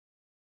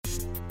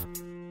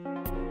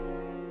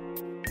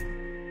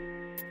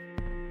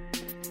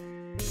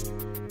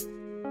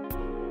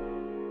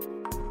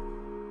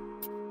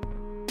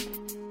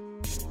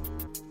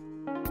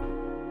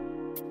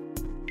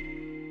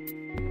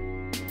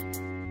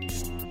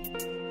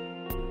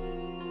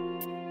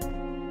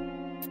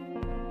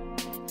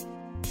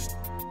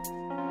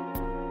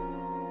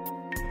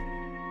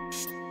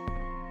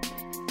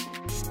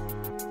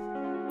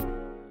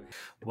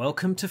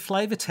Welcome to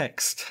Flavor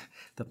Text,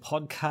 the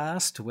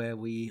podcast where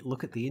we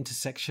look at the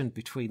intersection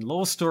between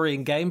lore, story,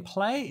 and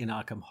gameplay in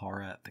Arkham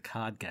Horror, the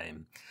card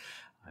game.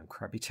 I'm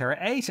Krabby Terror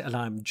 8, and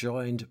I'm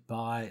joined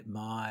by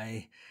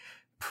my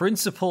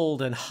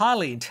principled and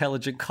highly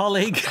intelligent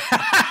colleague,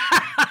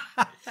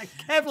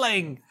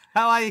 Kevling.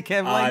 How are you,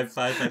 Kevling? I'm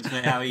fine, thanks,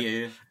 mate. How are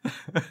you?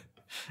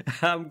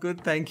 I'm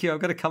good, thank you.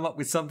 I've got to come up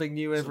with something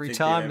new every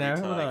time now.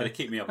 You've got to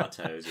keep me on my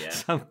toes,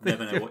 yeah.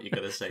 Never know what you're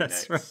going to say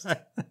next. Right.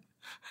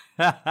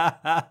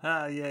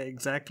 Yeah,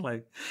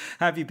 exactly.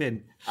 How have you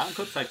been? I'm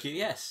good, thank you.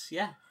 Yes,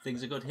 yeah.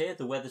 Things are good here.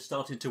 The weather's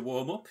starting to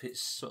warm up. It's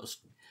sort of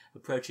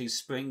approaching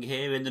spring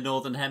here in the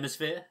Northern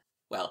Hemisphere.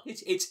 Well,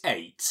 it's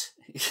 8.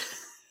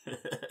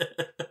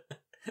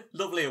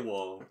 Lovely and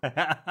warm.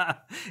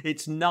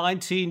 It's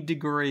 19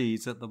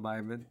 degrees at the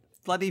moment.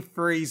 Bloody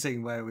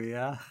freezing where we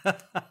are.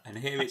 And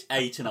here it's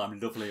 8 and I'm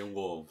lovely and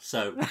warm.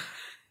 So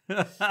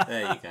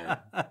there you go.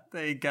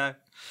 There you go.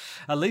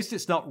 At least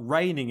it's not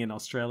raining in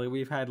Australia.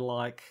 We've had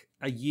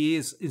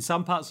in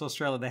some parts of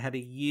Australia, they had a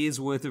year's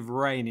worth of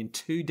rain in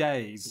 2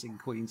 days in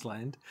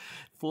Queensland.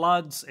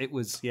 Floods, it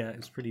was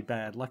pretty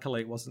bad.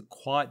 Luckily, it wasn't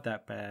quite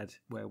that bad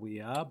where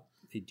we are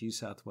in New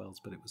South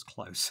Wales, but it was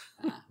close.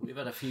 We've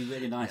had a few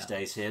really nice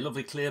days here.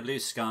 Lovely clear blue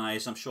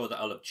skies. I'm sure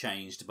that'll have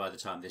changed by the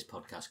time this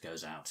podcast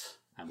goes out,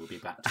 and we'll be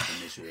back to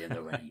the misery and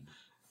the rain.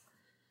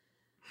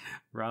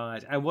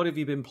 Right. And what have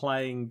you been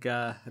playing?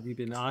 Have you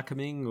been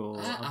Arkhaming or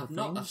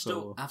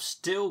I've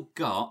still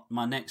got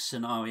my next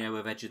scenario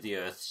of Edge of the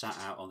Earth sat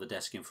out on the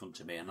desk in front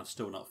of me, and I've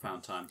still not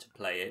found time to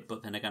play it,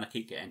 but then again I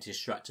keep getting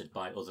distracted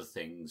by other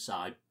things.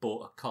 I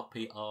bought a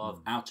copy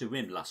of Outer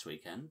Rim last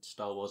weekend,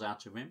 Star Wars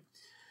Outer Rim,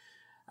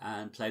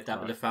 and played that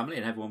with the family,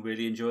 and everyone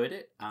really enjoyed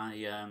it.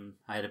 I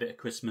had a bit of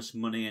Christmas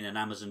money and an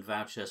Amazon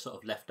voucher sort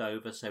of left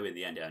over, so in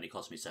the end it only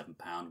cost me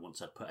 £7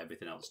 once I'd put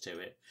everything else to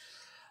it.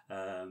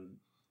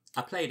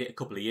 I played it a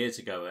couple of years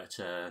ago at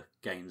a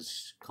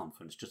games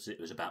conference, just as it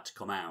was about to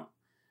come out,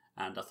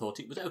 and I thought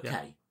it was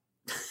okay.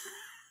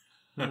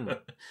 Yeah.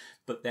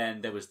 But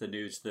then there was the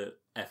news that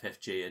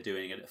FFG are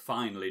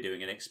finally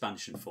doing an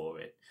expansion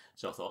for it,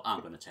 so I thought, I'm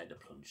going to take the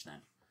plunge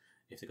then.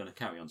 If they're going to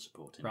carry on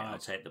supporting it, I'll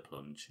take the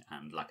plunge.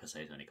 And like I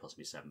say, it only cost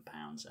me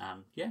 £7.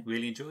 And yeah,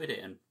 really enjoyed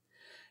it. And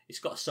it's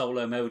got a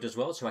solo mode as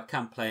well, so I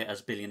can play it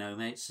as Billy No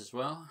Mates as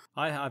well.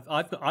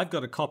 I've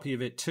got a copy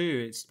of it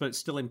too. But it's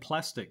still in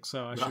plastic,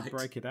 so I should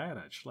break it out.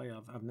 Actually,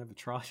 I've never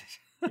tried it.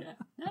 Yeah,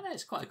 no,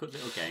 it's quite a good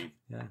little game.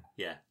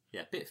 Yeah.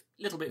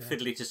 Little bit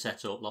fiddly to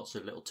set up. Lots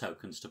of little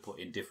tokens to put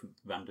in different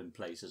random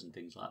places and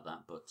things like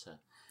that. But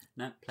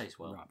no, it plays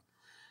well.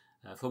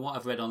 Right. From what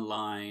I've read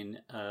online,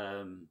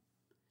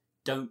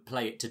 don't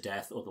play it to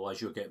death,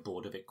 otherwise you'll get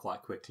bored of it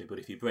quite quickly. But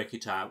if you break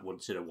it out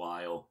once in a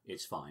while,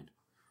 it's fine.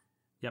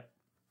 Yep.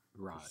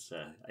 Right.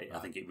 I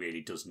think it really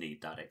does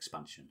need that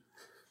expansion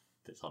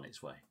that's on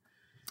its way.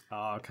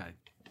 Oh, okay.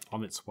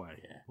 On its way.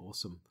 Yeah.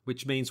 Awesome.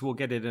 Which means we'll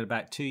get it in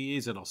about 2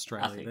 years in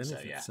Australia. I think then, so,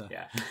 if it's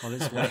yeah. On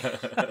its way.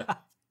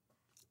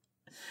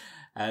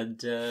 And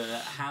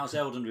how's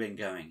Elden Ring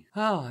going?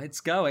 Oh,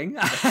 it's going.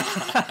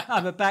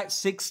 I'm about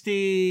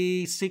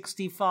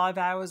 65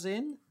 hours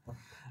in.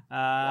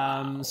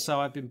 Wow.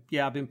 So I've been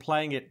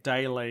playing it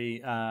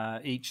daily,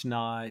 each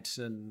night,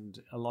 and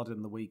a lot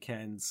in the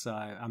weekends. So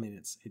I mean,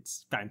 it's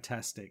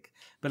fantastic.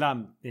 But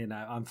I'm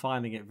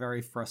finding it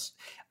very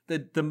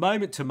frustrating. The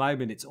moment to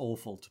moment, it's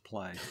awful to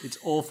play. It's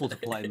awful to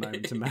play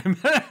moment to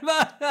moment.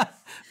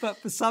 But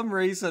for some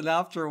reason,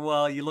 after a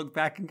while, you look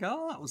back and go,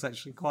 "Oh, that was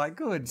actually quite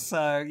good."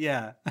 So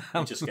yeah,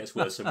 it just gets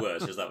worse and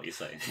worse. Is that what you're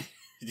saying?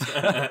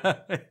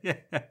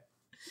 Yeah.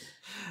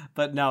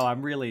 But no,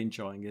 I'm really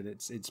enjoying it.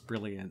 It's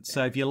brilliant. Yeah.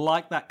 So if you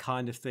like that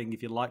kind of thing,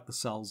 if you like the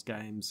Souls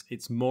games,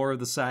 it's more of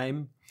the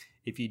same.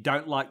 If you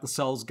don't like the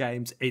Souls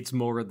games, it's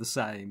more of the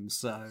same.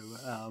 So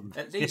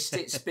at least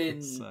it's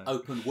been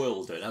open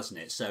worlded, hasn't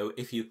it? So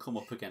if you come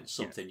up against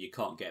something you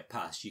can't get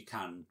past, you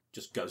can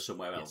just go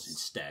somewhere else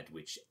instead,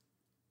 which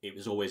it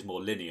was always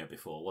more linear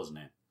before, wasn't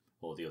it?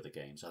 Or the other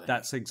games, I think.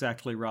 That's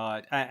exactly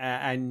right.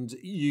 And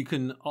you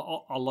can,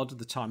 a lot of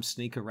the time,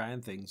 sneak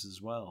around things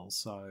as well.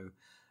 So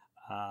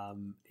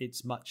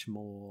it's much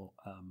more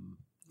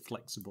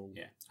flexible.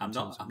 Yeah, I'm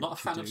not a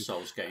fan of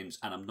Souls games,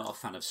 and I'm not a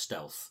fan of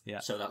stealth. Yeah.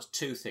 So that's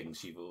two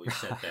things you've always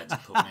said there to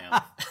put me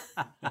off.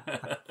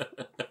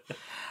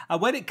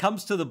 And when it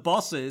comes to the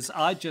bosses,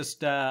 I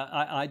just get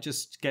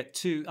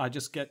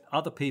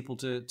other people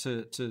to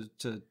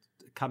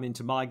come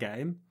into my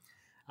game.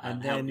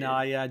 And then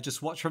I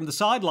just watch from the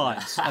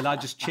sidelines, and I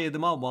just cheer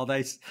them on while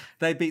they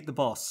beat the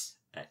boss.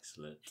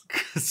 Excellent.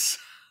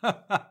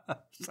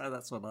 So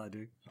that's what I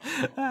do.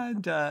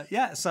 And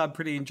so I'm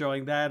pretty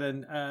enjoying that.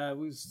 And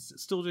we're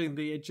still doing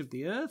the Edge of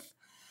the Earth,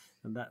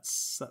 and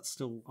that's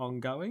still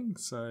ongoing.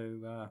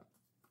 So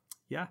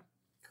yeah.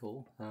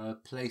 Cool.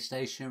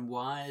 PlayStation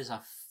wise,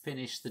 I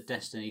finished the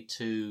Destiny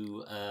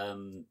 2, I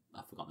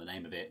forgot the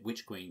name of it,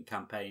 Witch Queen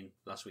campaign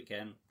last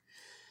weekend.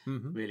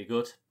 Mm-hmm. Really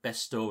good.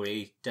 Best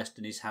story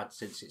Destiny's had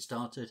since it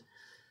started.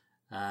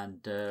 And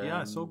yeah,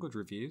 I saw good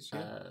reviews.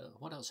 Yeah.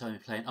 What else have I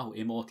been playing? Oh,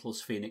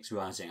 Immortals Phoenix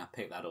Rising. I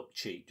picked that up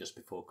cheap just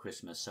before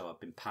Christmas, so I've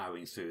been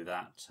powering through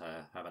that.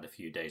 I've had a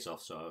few days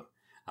off, so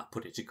I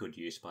put it to good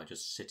use by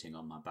just sitting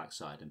on my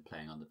backside and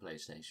playing on the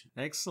PlayStation.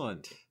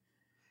 Excellent.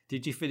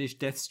 Did you finish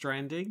Death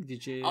Stranding?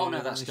 Did you? Oh no,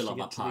 that's still on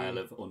my pile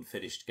of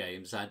unfinished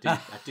games. I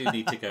do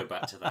need to go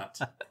back to that.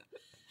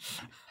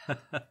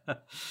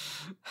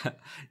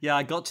 Yeah,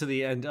 I got to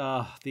the end.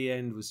 The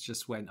end was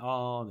just went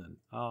on and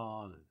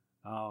on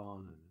and on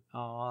and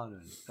on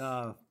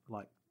and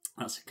like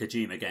that's a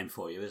Kojima game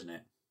for you, isn't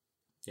it?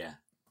 Yeah.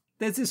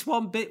 There's this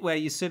one bit where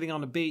you're sitting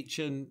on a beach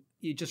and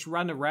you just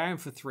run around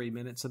for 3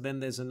 minutes, and then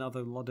there's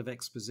another lot of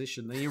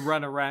exposition. Then you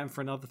run around for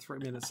another 3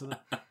 minutes, and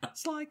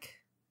it's like,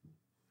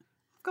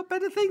 I've got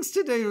better things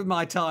to do with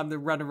my time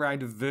than run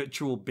around a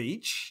virtual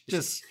beach.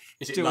 Is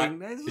it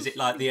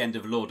like the end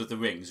of Lord of the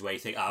Rings, where you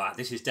think, "Oh,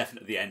 this is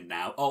definitely the end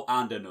now"? Oh,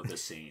 and another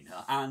scene,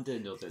 and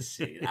another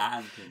scene,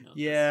 and another.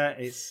 Yeah,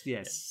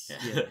 scene.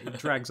 It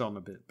drags on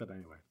a bit, but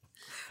anyway.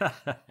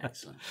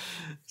 Excellent.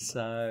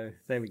 So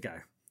there we go.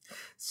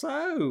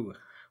 So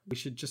we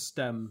should just,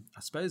 I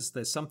suppose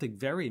there's something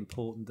very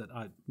important that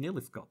I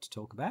nearly forgot to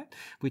talk about,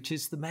 which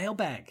is the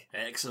mailbag.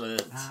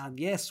 Excellent.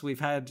 Yes, we've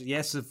had,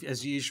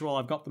 as usual,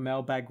 I've got the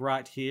mailbag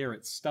right here.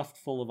 It's stuffed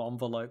full of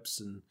envelopes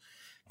and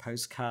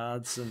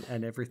postcards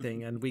and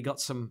everything. And we got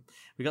some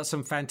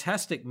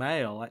fantastic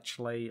mail,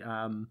 actually.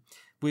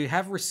 We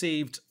have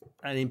received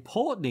an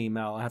important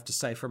email, I have to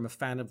say, from a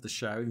fan of the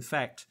show. In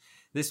fact,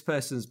 this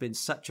person's been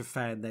such a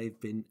fan, they've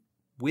been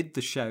with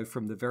the show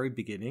from the very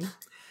beginning,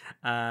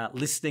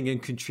 listening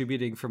and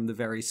contributing from the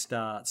very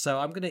start. So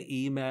I'm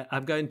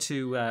going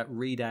to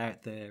read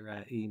out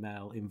their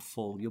email in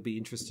full. You'll be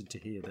interested to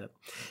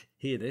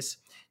hear this.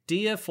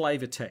 Dear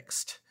Flavor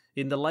Text,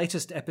 in the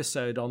latest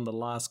episode on The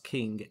Last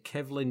King,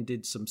 Kevlin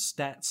did some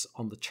stats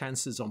on the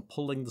chances on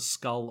pulling the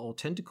skull or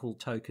tentacle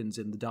tokens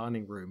in the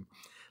dining room.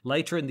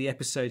 Later in the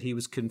episode, he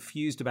was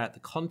confused about the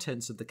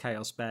contents of the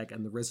Chaos Bag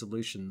and the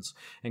resolutions,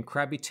 and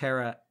Krabby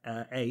Terror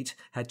 8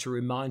 had to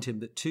remind him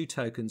that 2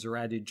 tokens are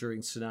added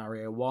during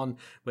Scenario 1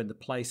 when the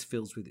place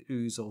fills with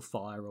ooze or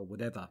fire or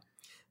whatever.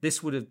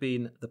 This would have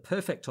been the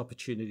perfect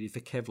opportunity for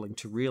Kevlin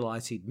to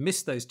realise he'd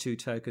missed those 2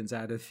 tokens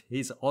out of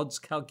his odds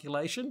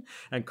calculation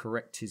and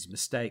correct his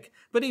mistake,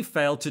 but he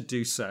failed to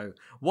do so.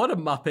 What a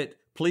muppet.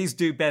 Please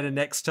do better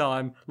next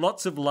time.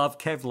 Lots of love,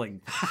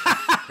 Kevlin.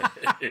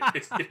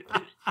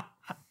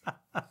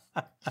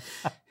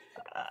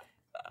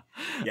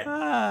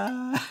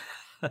 Yeah.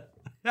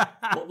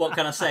 What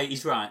can I say?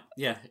 He's right.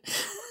 Yeah.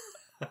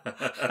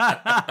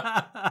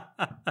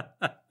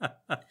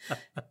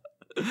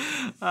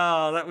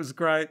 Oh, that was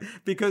great,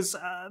 because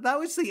that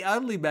was the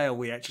only mail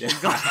we actually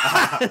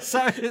got.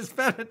 So it's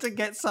better to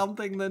get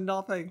something than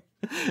nothing.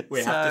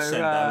 We have to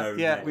send our own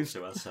mail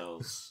to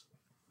ourselves.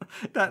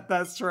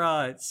 That's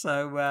right.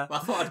 So well, I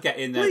thought I'd get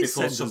in there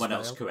before someone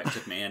else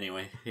corrected me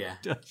anyway. Yeah.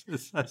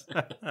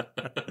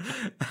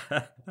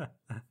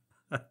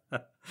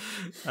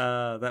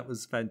 That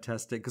was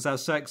fantastic, because I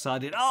was so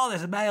excited. Oh,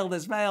 there's mail.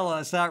 And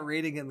I start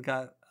reading it and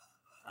go,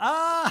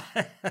 I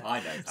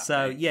know that.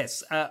 So name.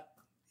 Yes.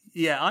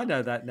 Yeah, I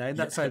know that name.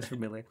 That sounds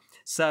familiar.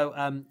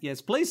 So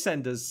yes, please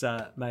send us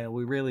mail.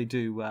 We really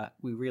do.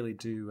 We really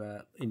do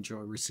enjoy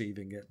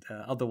receiving it.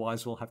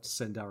 Otherwise, we'll have to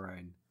send our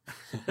own.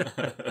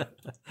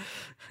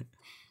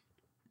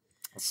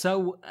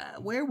 So,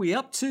 where are we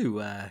up to,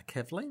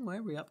 Kevlin? Where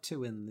are we up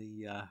to in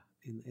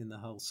the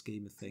whole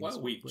scheme of things?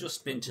 Well, we've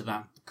just been to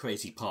that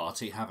crazy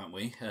party, haven't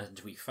we? And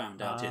we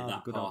found out in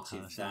that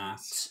party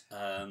that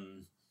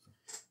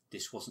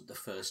this wasn't the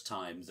first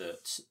time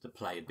that the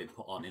play had been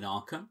put on in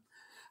Arkham.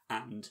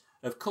 And,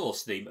 of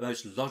course, the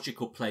most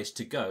logical place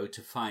to go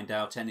to find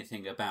out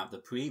anything about the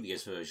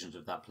previous versions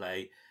of that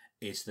play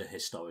is the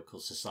Historical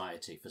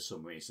Society for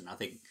some reason. I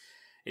think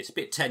it's a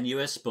bit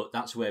tenuous, but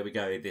that's where we're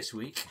going this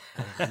week.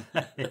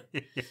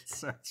 Yes,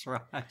 that's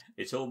right.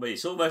 It's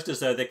almost as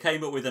though they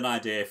came up with an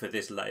idea for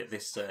this.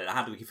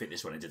 How do we fit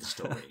this one into the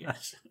story?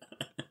 Yes.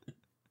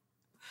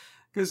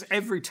 Because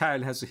every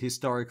town has a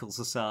historical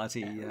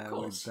society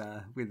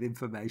with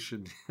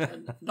information.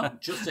 And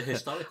not just a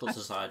historical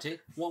society,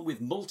 one with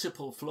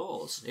multiple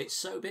floors. It's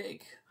so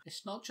big.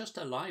 It's not just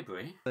a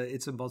library.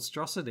 It's a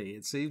monstrosity.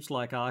 It seems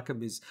like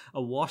Arkham is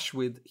awash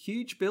with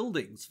huge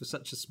buildings for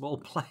such a small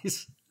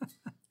place.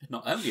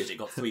 Not only has it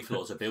got 3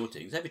 floors of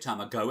buildings, every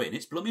time I go in,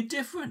 it's blooming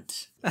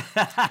different.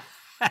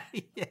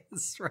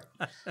 Yes, right.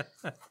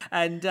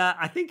 And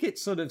I think it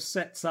sort of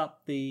sets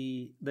up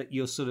that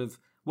you're sort of,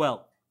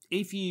 well,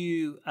 if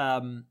you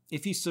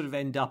sort of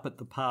end up at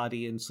the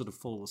party and sort of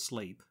fall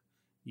asleep,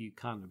 you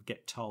kind of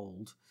get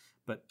told.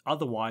 But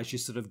otherwise, you're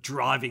sort of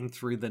driving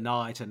through the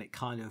night and it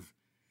kind of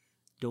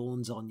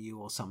dawns on you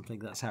or something.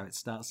 That's how it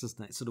starts,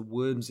 doesn't it? It sort of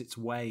worms its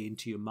way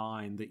into your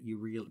mind that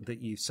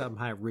you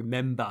somehow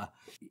remember,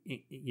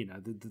 you know,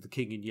 the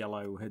King in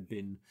Yellow had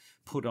been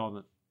put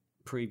on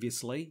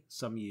previously,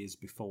 some years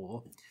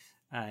before.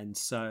 And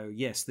so,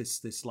 yes,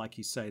 this, like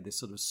you say, this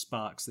sort of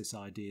sparks this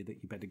idea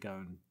that you better go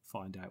and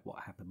find out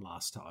what happened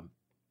last time,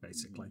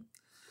 basically.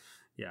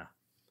 Yeah.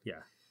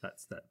 Yeah,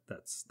 that's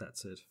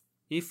it.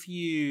 If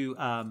you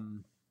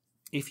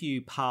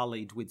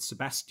parleyed with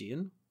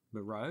Sebastian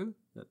Moreau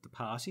at the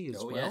party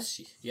as well, yes,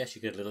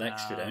 you get a little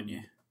extra, don't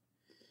you?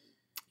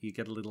 You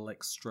get a little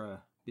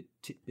extra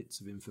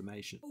tidbits of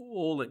information.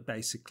 All it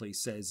basically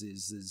says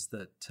is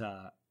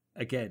that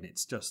again,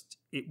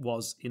 it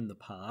was in the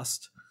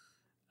past,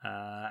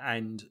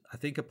 and I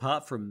think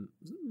apart from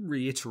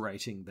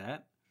reiterating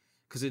that,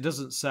 because it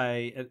doesn't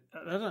say,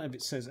 I don't know if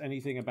it says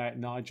anything about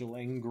Nigel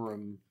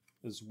Ingram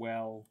as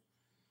well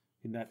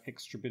in that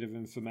extra bit of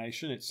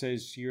information. It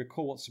says, you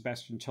recall what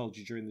Sebastian told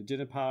you during the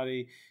dinner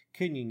party.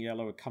 King in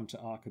Yellow had come to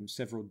Arkham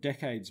several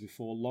decades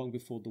before, long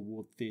before the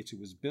Ward Theatre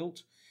was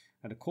built.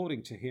 And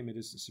according to him, it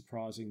isn't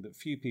surprising that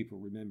few people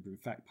remember. In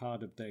fact,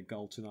 part of their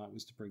goal tonight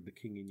was to bring the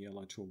King in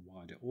Yellow to a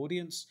wider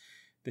audience.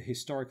 The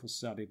Historical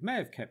Society may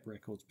have kept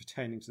records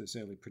pertaining to this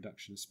early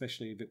production,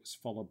 especially if it was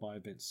followed by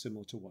events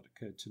similar to what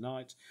occurred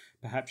tonight.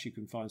 Perhaps you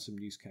can find some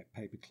newspaper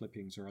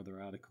clippings or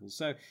other articles.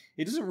 So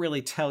it doesn't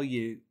really tell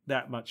you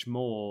that much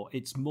more.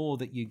 It's more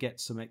that you get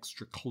some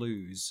extra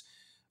clues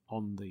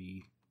on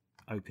the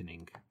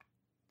opening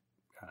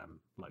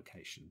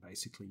location.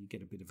 Basically, you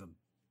get a bit of a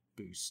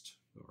boost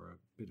or a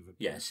bit of a...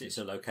 Yes, it's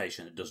a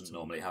location that doesn't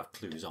normally have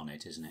clues on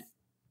it, isn't it?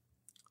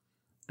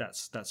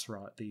 That's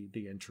right,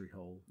 the entry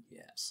hall.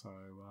 Yeah. So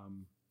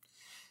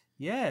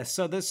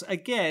so there's,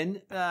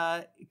 again,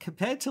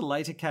 compared to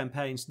later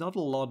campaigns, not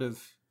a lot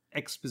of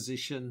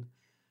exposition,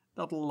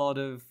 not a lot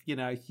of,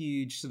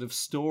 huge sort of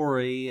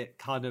story.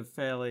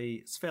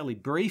 It's fairly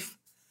brief.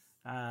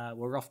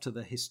 We're off to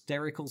the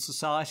Hysterical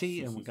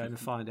Society, and we're going to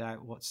find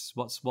out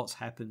what's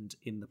happened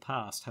in the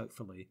past,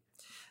 hopefully.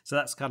 So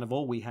that's kind of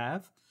all we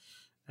have,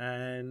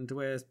 and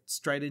we're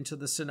straight into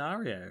the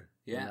scenario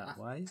in that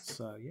way.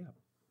 So yeah.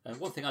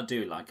 One thing I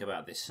do like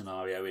about this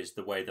scenario is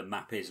the way the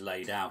map is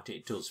laid out.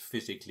 It does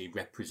physically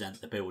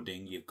represent the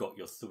building. You've got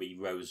your 3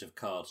 rows of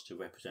cards to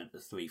represent the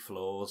 3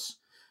 floors,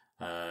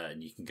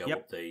 and you can go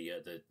up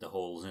the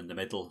halls in the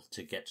middle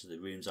to get to the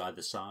rooms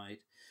either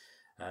side.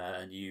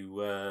 And you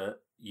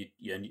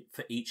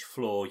for each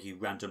floor you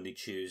randomly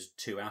choose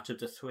 2 out of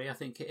the 3. I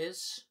think it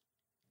is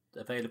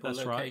available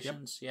That's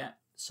locations. Right, Yeah.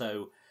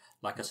 So,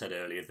 like I said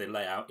earlier, the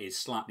layout is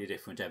slightly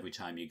different every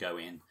time you go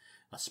in,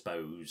 I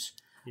suppose.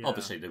 Yeah.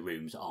 Obviously, the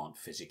rooms aren't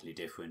physically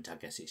different. I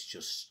guess it's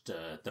just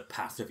the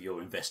path of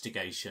your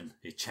investigation.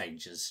 It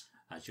changes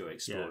as you're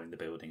exploring the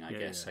building, I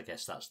guess. I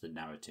guess that's the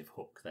narrative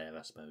hook there,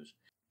 I suppose.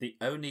 The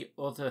only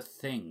other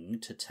thing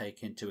to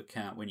take into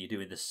account when you're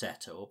doing the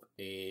setup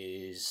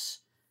is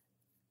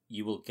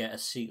you will get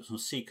some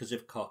Seekers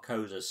of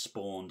Carcosa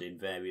spawned in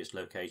various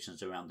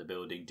locations around the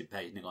building,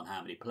 depending on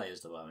how many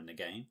players there are in the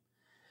game.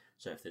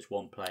 So if there's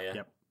 1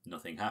 player,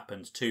 nothing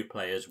happens. 2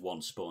 players,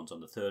 1 spawns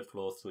on the 3rd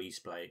floor. 3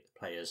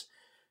 players,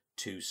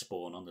 2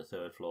 spawn on the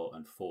 3rd floor,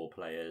 and 4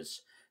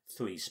 players,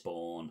 3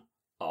 spawn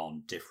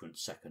on different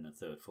 2nd and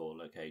 3rd floor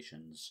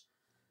locations.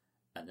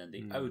 And then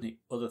the only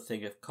other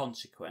thing of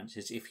consequence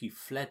is if you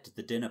fled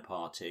the dinner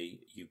party,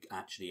 you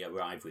actually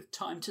arrive with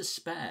time to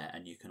spare,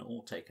 and you can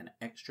all take an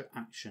extra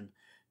action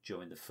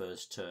during the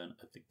first turn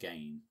of the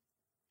game.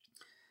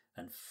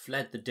 And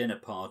fled the dinner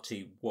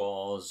party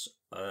was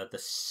the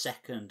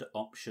second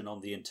option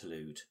on the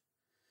interlude.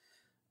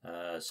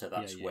 So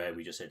that's where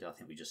we just said,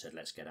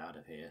 let's get out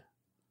of here.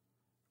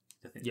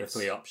 I think the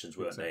 3 options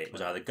weren't there. It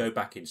was either go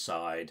back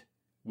inside,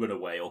 run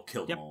away, or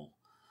kill them all.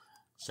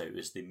 So it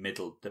was the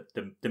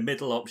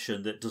middle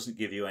option that doesn't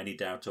give you any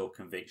doubt or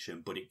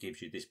conviction, but it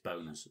gives you this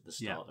bonus at the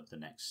start of the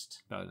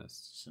next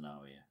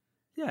scenario.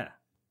 Yeah.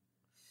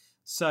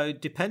 So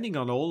depending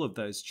on all of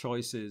those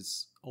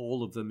choices,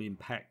 all of them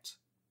impact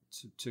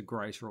to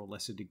greater or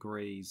lesser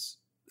degrees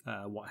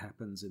what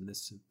happens in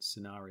this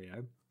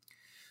scenario.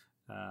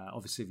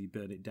 Obviously, if you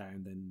burn it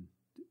down, then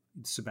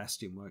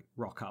Sebastian won't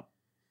rock up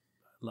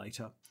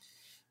later.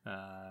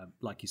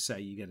 Like you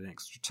say, you get an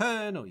extra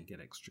turn or you get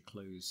extra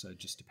clues, so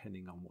just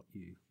depending on what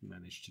you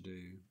manage to do.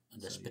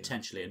 And there's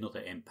potentially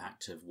another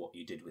impact of what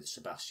you did with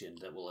Sebastian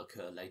that will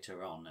occur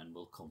later on, and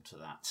we'll come to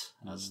that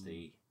as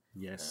the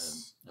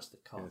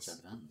cards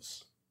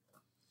advance.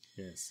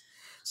 Yes.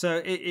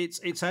 So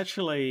it's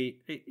actually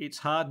it's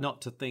hard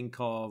not to think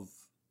of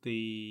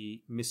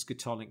the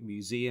Miskatonic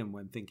Museum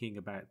when thinking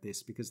about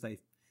this, because they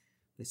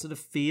sort of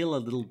feel a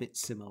little bit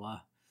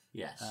similar.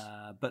 Yes.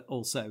 But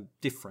also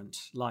different.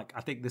 Like,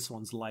 I think this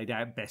one's laid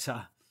out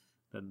better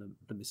than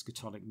the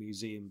Miskatonic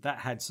Museum. That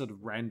had sort of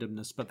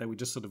randomness, but they were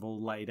just sort of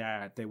all laid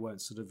out. They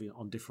weren't sort of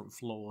on different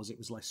floors. It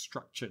was less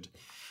structured.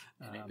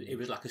 It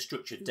was like a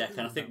structured deck.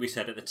 And I think we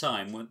said at the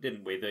time,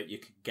 didn't we, that you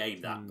could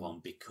game that one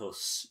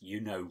because you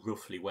know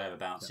roughly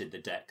whereabouts in the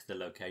deck the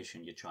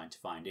location you're trying to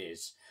find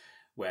is.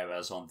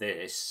 Whereas on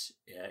this,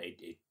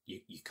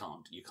 you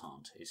can't.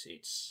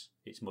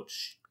 It's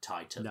much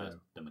tighter,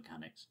 the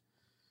mechanics.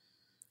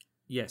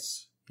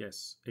 Yes,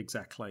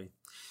 exactly.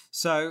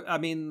 So, I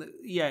mean,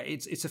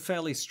 it's a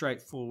fairly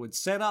straightforward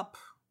setup,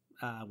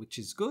 which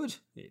is good.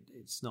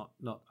 It's not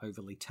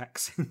overly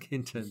taxing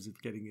in terms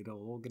of getting it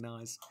all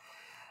organised.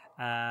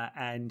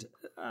 And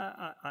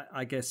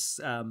I guess,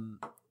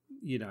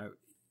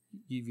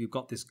 you've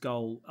got this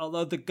goal.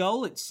 Although the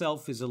goal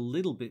itself is a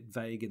little bit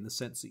vague in the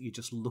sense that you're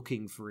just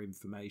looking for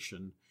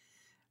information.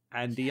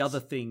 And the other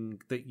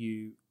thing that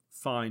you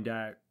find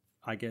out,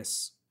 I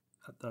guess,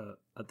 at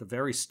the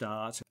very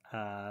start,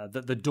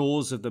 that the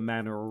doors of the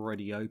manor are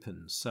already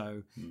open.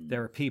 So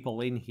there are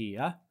people in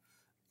here,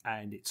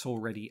 and it's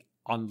already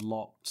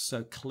unlocked.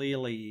 So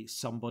clearly,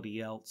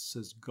 somebody else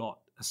has got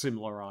a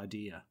similar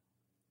idea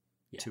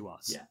to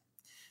us. Yeah.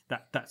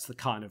 That's the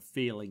kind of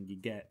feeling you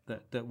get,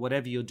 that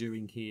whatever you're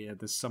doing here,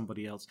 there's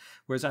somebody else.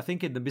 Whereas I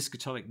think in the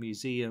Miskatonic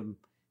Museum,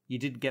 you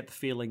didn't get the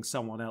feeling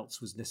someone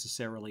else was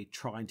necessarily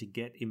trying to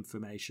get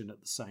information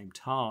at the same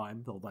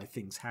time, although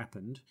things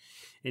happened.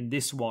 In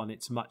this one,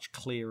 it's much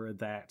clearer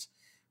that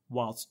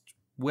whilst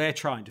we're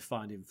trying to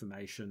find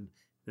information,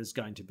 there's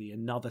going to be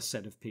another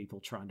set of people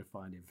trying to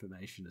find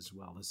information as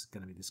well. There's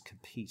going to be this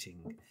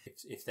competing.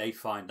 If they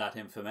find that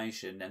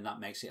information, then that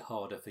makes it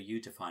harder for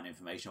you to find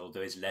information, or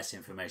there is less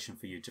information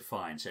for you to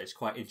find. So it's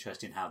quite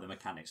interesting how the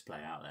mechanics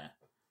play out there.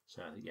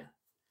 So, yeah.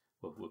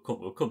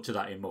 We'll come to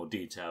that in more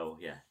detail.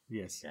 Yeah.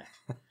 Yes.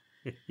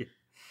 Yeah.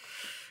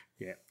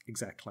 Yeah,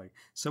 exactly.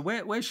 So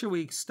where should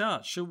we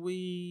start? Should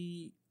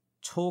we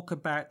talk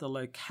about the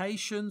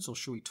locations, or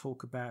should we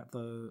talk about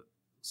the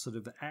sort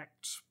of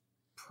act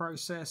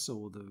process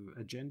or the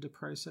agenda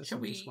process? Shall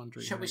we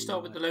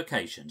start with the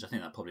locations? I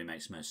think that probably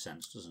makes most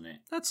sense, doesn't it?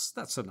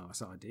 That's a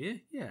nice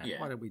idea. Yeah.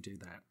 Why don't we do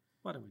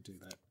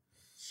that?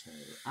 So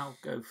I'll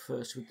go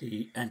first with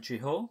the entry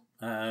hall.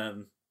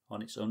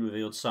 On its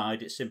unrevealed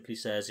side, it simply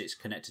says it's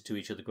connected to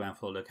each other ground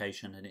floor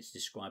location, and it's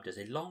described as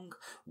a long,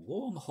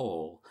 warm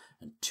hall,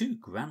 and 2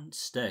 grand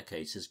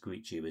staircases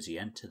greet you as you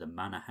enter the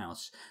manor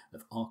house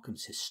of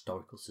Arkham's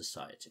Historical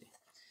Society.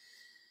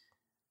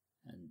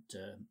 And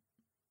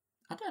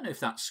I don't know if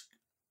that's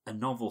a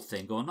novel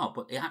thing or not,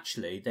 but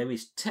there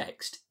is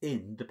text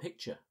in the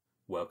picture.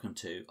 Welcome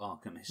to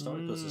Arkham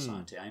Historical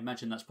Society. I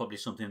imagine that's probably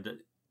something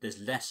that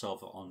there's less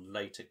of on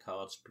later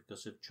cards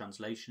because of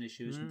translation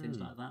issues and things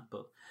like that.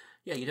 But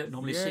yeah, you don't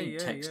normally see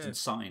text and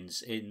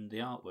signs in the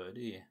artwork,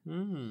 do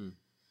you?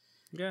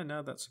 Yeah,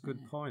 no, that's a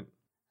good point.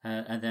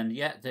 And then,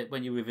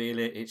 when you reveal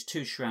it, it's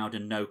 2 shroud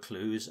and no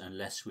clues,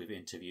 unless we've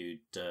interviewed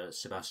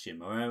Sebastian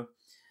Moreau.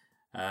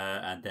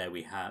 And there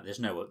we have. There's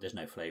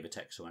no flavor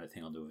text or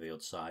anything on the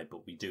revealed side,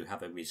 but we do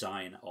have a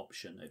resign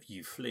option of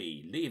you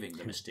flee, leaving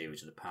the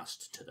mysterious of the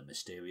past to the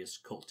mysterious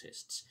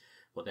cultists.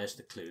 Well, there's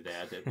the clue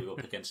there that we're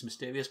up against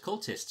mysterious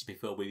cultists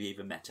before we've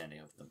even met any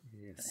of them.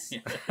 Yes.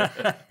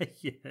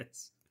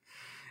 Yes,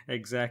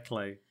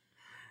 exactly.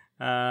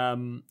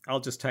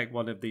 I'll just take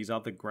one of these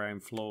other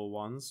ground floor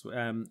ones.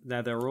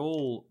 Now they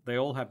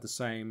all have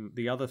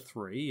the other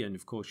 3, and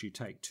of course you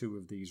take 2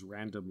 of these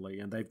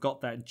randomly, and they've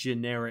got that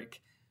generic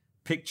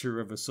picture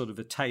of a sort of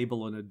a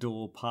table and a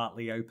door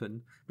partly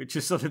open, which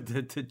is sort of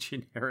the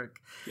generic.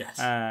 Yes.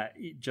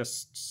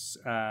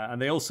 And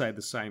they all say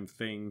the same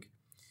thing.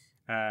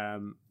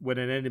 When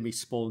an enemy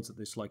spawns at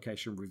this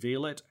location,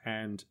 reveal it,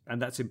 and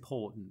that's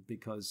important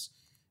because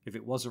if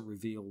it wasn't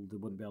revealed, they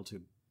wouldn't be able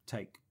to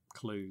take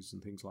clues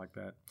and things like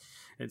that.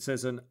 It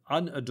says an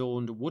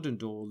unadorned wooden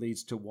door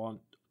leads to one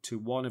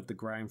of the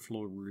ground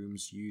floor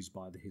rooms used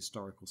by the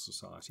Historical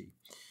Society.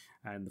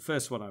 And the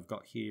first one I've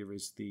got here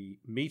is the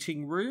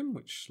meeting room,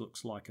 which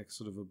looks like a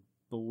sort of a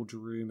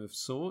boardroom of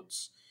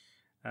sorts.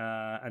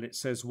 And it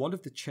says one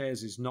of the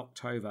chairs is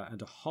knocked over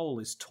and a hole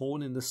is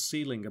torn in the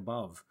ceiling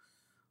above.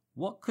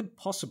 What could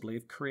possibly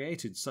have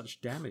created such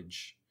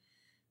damage?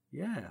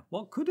 Yeah,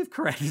 what could have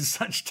created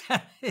such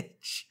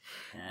damage?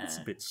 Yeah. That's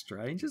a bit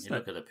strange, isn't it? You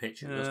look at the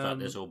picture, it looks like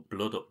there's all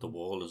blood up the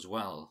wall as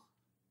well.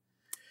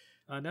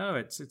 I know,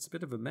 it's a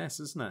bit of a mess,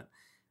 isn't it?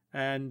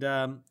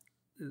 And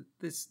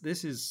this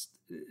is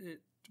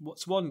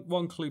what's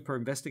one clue per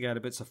investigator,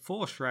 but it's a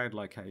 4-shroud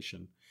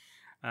location.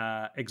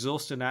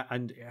 Exhaust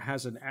and it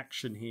has an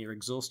action here.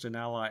 Exhaust an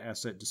ally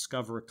asset.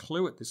 Discover a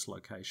clue at this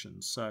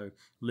location. So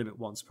limit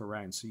once per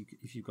round. So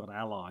if you've got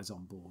allies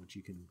on board,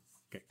 you can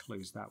get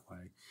clues that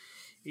way.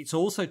 It's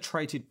also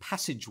traded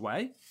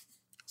passageway.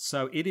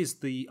 So it is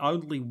the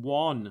only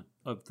one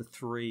of the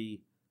 3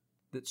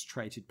 that's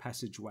traded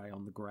passageway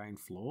on the ground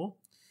floor.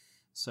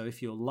 So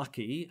if you're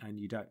lucky, and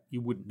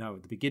you wouldn't know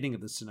at the beginning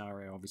of the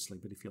scenario, obviously,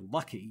 but if you're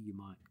lucky, you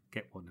might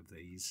get one of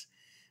these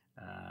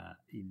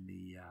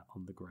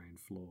on the ground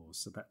floor.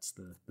 So that's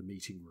the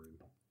meeting room.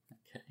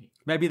 Okay.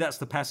 Maybe that's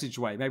the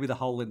passageway. Maybe the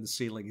hole in the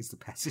ceiling is the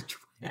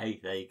passageway. Hey,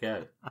 there you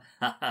go.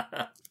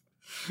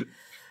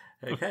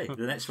 Okay,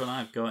 the next one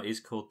I've got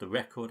is called the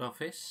Record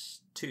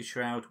Office. 2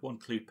 shroud, 1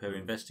 clue per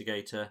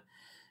investigator.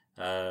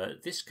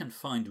 This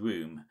confined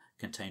room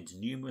contains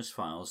numerous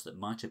files that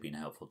might have been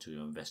helpful to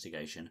your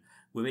investigation,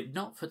 were it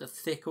not for the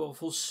thick,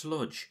 awful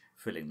sludge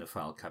filling the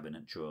file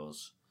cabinet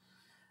drawers.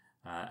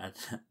 And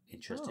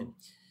interesting.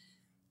 Oh.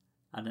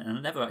 And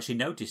I never actually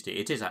noticed it.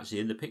 It is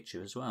actually in the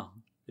picture as well,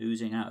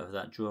 oozing out of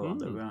that drawer on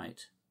the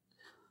right.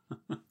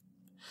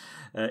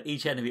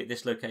 Each enemy at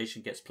this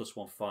location gets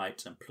 +1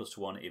 fight and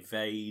 +1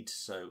 evade.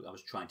 So I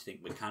was trying to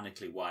think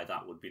mechanically why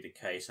that would be the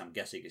case. I'm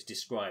guessing it's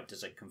described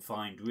as a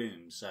confined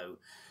room, so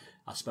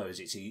I suppose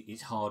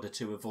it's harder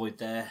to avoid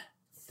their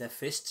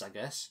fists, I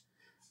guess.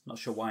 Not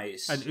sure why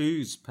it's... An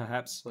ooze,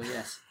 perhaps. Well,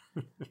 yes.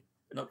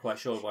 Not quite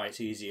sure why it's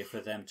easier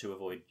for them to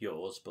avoid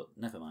yours, but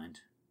never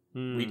mind.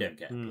 We don't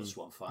get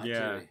 +1 fight,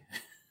 do we?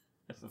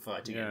 For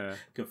fighting in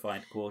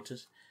confined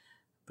quarters.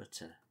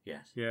 But,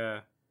 yes.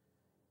 Yeah.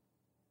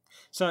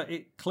 So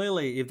it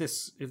clearly, if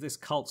this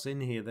cult's in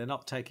here, they're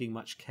not taking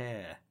much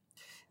care.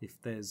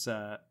 If there's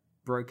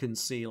broken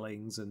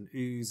ceilings and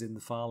ooze in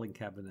the filing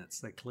cabinets,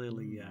 they're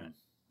clearly,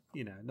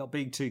 not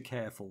being too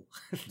careful.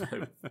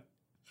 No.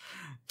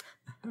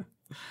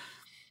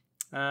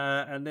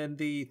 And then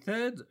the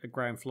third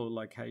ground floor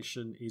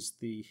location is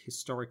the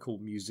Historical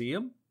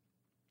Museum,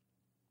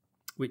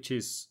 which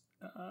is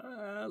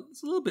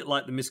it's a little bit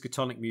like the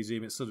Miskatonic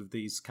Museum. It's sort of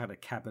these kind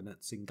of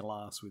cabinets in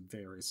glass with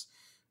various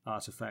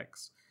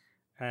artifacts.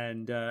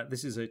 And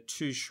this is a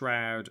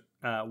 2-shroud,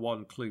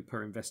 1 clue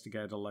per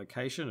investigator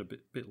location, a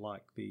bit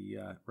like the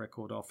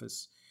record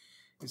office.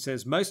 It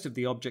says most of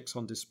the objects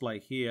on display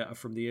here are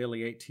from the early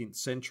 18th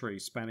century,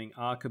 spanning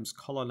Arkham's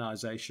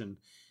colonization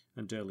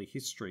and early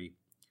history.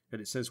 And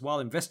it says, while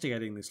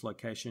investigating this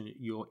location,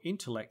 your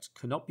intellect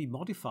cannot be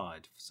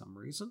modified for some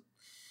reason.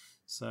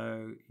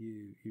 So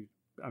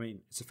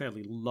it's a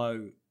fairly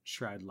low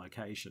shroud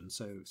location,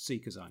 so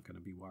seekers aren't going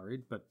to be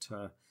worried. But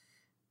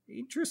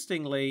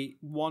interestingly,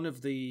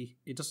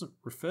 it doesn't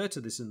refer to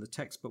this in the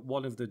text, but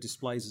one of the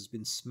displays has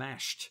been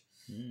smashed.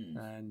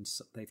 And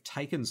they've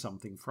taken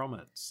something from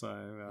it.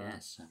 So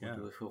yes, I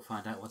wonder if we'll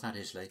find out what that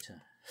is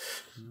later.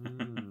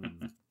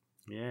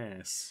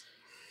 Yes.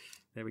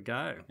 There we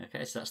go.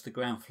 Okay, so that's the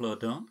ground floor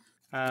done.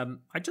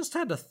 I just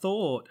had a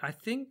thought. I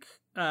think,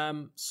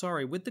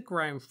 with the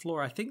ground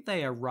floor, I think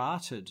they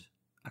errated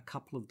a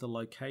couple of the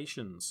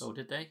locations. Oh,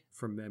 did they?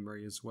 From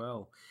memory as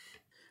well.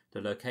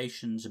 The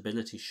location's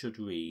ability should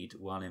read,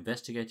 while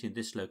investigating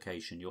this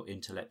location, your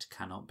intellect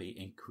cannot be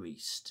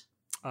increased.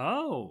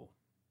 Oh,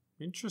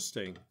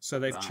 interesting. So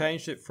they've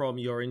changed it from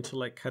your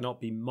intellect cannot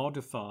be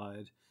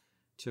modified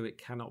to it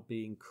cannot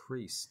be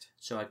increased.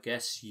 So I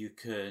guess you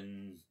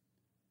can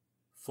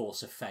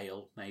force a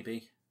fail,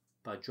 maybe,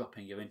 by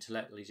dropping your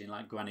intellect, using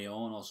like Granny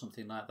Orn or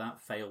something like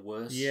that. Fail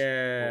worse. Yeah,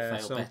 or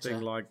fail something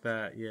better. like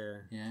that,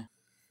 yeah. Yeah.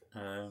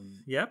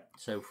 Yep.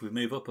 So if we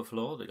move up a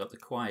floor, they've got the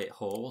quiet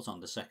halls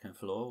on the second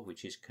floor,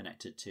 which is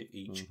connected to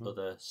each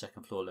other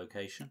second floor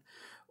location.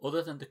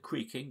 Other than the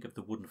creaking of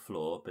the wooden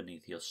floor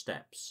beneath your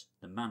steps,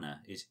 the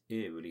manor is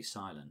eerily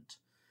silent.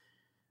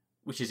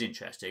 Which is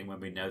interesting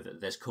when we know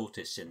that there's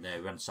cultists in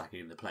there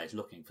ransacking the place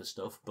looking for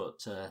stuff,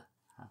 but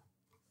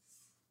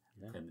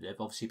they've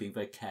obviously been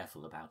very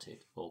careful about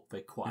it, or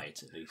very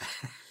quiet at least.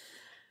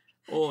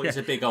 Or it's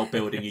a big old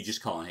building, you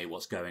just can't hear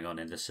what's going on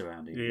in the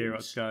surrounding rooms. Yeah,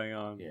 what's going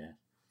on. Yeah.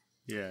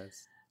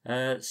 Yes.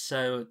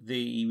 So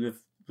the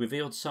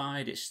revealed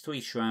side, it's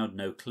 3 shroud,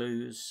 no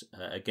clues.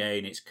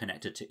 Again, it's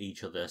connected to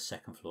each other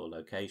second floor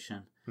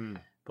location.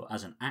 But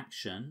as an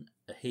action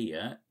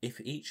here,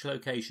 if each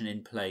location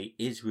in play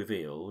is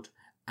revealed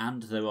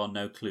and there are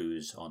no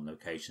clues on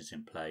locations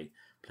in play,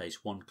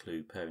 place 1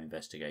 clue per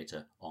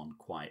investigator on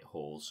quiet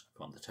halls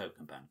from the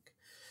token bank.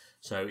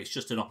 So it's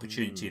just an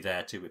opportunity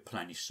there to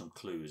replenish some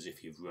clues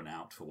if you've run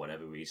out for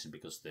whatever reason,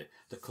 because the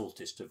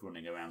cultists are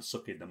running around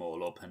sucking them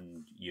all up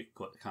and you're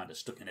kind of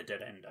stuck in a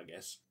dead end, I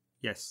guess.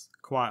 Yes,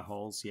 quiet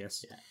halls,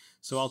 yes. Yeah.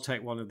 So I'll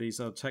take one of these.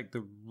 I'll take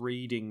the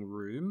reading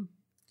room.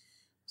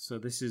 So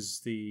this is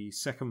the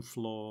second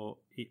floor.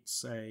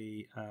 It's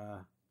a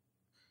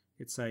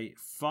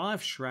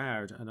 5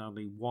 shroud and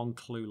only 1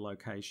 clue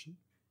location.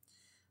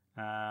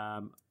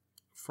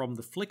 From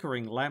the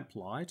flickering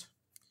lamplight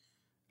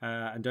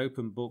and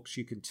open books,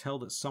 you can tell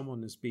that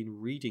someone has been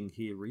reading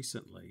here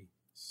recently.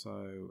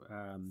 So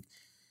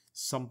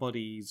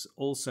somebody's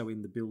also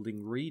in the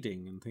building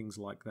reading and things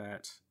like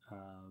that.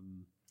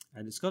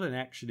 And it's got an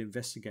action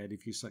investigate.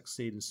 If you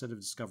succeed, instead of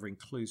discovering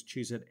clues,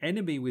 choose an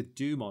enemy with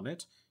doom on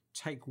it.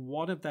 Take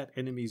one of that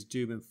enemy's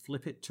doom and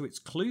flip it to its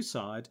clue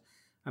side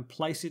and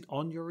place it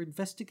on your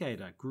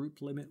investigator.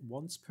 Group limit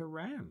once per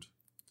round.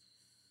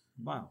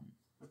 Wow.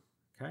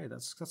 Okay,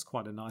 that's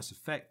quite a nice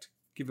effect,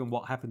 given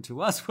what happened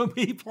to us when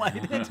we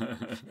played it.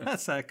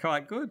 That's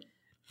quite good.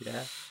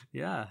 Yeah.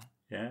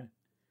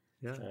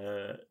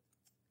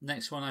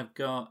 Next one I've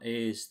got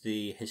is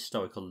the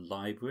Historical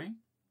Library.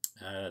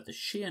 The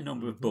sheer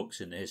number of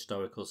books in the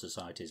Historical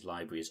Society's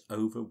library is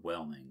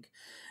overwhelming.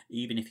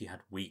 Even if you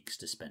had weeks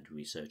to spend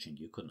researching,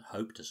 you couldn't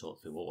hope to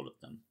sort through all of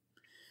them.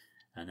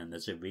 And then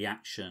there's a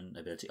reaction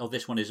ability. Oh,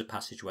 this one is a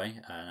passageway,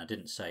 and I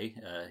didn't say.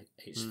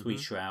 It's 3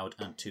 shroud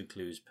and 2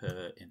 clues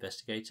per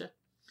investigator.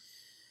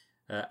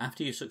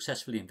 After you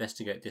successfully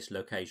investigate this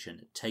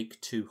location, take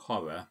 2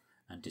 horror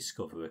and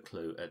discover a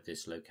clue at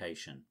this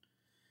location.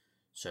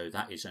 So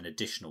that is an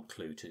additional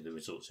clue to the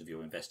results of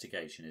your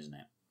investigation, isn't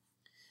it?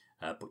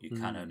 But you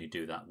can only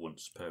do that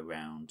once per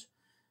round.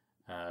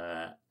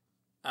 And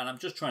I'm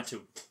just trying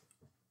to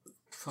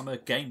from a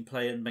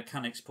gameplay and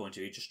mechanics point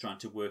of view, just trying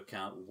to work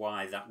out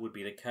why that would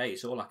be the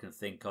case. All I can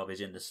think of is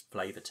in the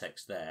flavour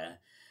text there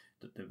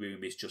that the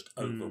room is just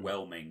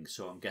overwhelming.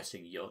 So I'm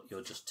guessing you're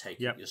just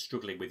you're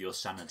struggling with your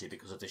sanity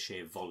because of the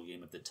sheer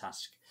volume of the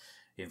task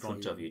in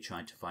front of you,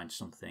 trying to find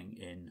something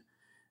in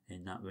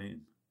that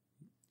room,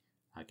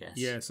 I guess.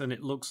 Yes, and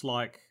it looks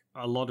like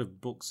a lot of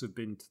books have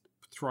been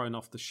thrown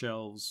off the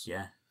shelves.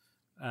 Yeah.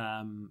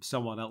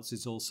 Someone else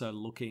is also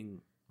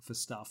looking for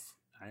stuff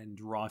and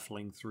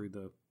rifling through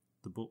the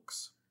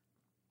books.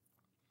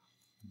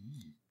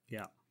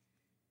 Yeah.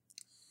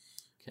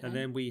 Okay. And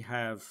then we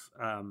have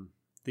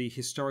the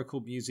historical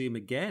museum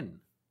again.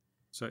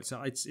 So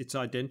it's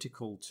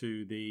identical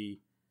to the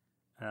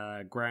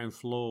ground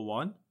floor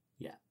one.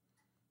 Yeah.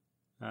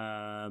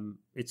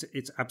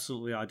 It's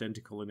absolutely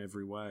identical in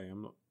every way.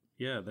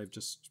 They've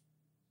just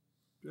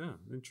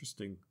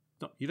interesting.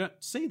 You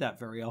don't see that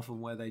very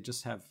often where they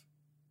just have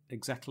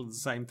exactly the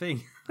same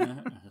thing. I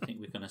think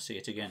we're going to see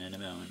it again in a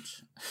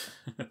moment.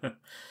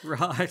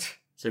 Right.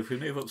 So if we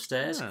move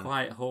upstairs,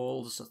 Quiet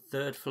Hall's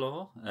 3rd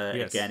floor.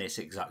 Yes. Again, it's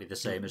exactly the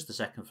same as the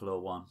 2nd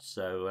floor one.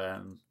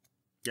 So,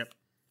 yep.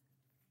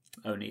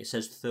 Only it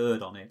says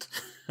 3rd on it.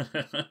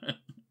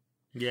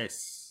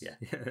 Yes. Yeah.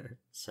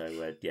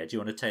 So, do you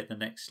want to take the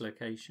next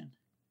location?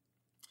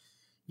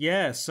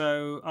 Yeah.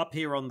 So up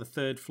here on the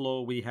 3rd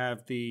floor, we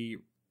have the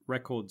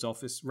record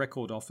office,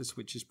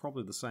 which is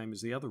probably the same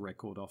as the other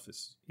record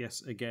office.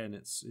 Yes, again,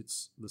 it's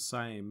the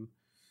same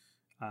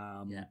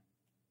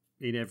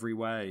in every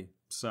way.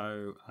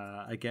 So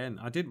again,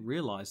 I didn't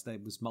realise there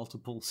was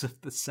multiples of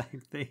the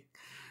same thing.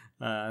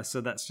 So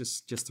that's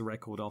just the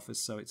record office,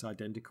 so it's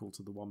identical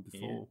to the one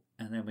before.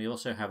 Yeah. And then we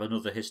also have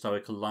another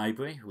historical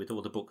library with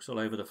all the books all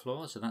over the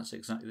floor, so that's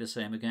exactly the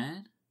same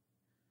again.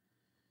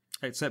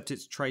 Except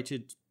it's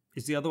traded.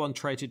 Is the other one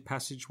traded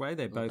passageway?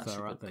 They both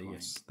are, aren't they?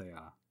 Yes, they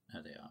are.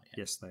 Oh, they are. Yeah.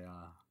 Yes, they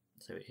are.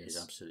 So it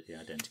is absolutely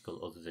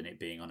identical, other than it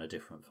being on a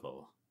different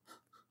floor.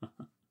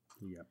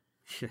 Yeah.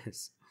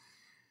 Yes.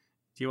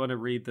 Do you want to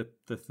read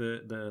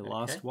the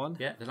last one?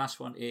 Yeah, the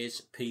last one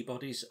is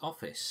Peabody's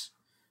office,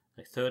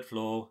 the 3rd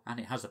floor, and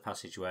it has a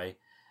passageway.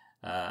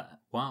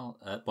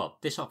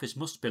 This office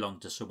must belong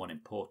to someone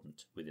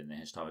important within the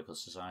Historical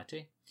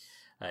Society.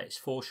 It's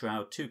 4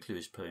 shroud, 2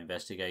 clues per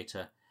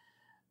investigator.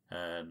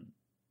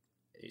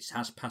 It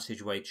has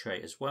passageway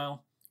trait as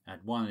well.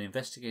 And while an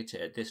investigator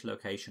at this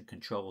location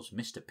controls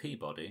Mr.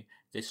 Peabody,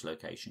 this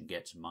location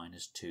gets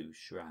 -2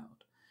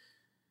 shroud.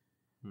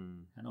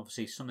 And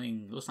obviously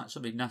looks like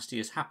something nasty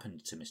has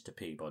happened to Mr.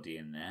 Peabody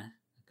in there,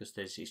 because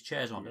there's his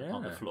chairs on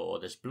the floor,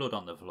 there's blood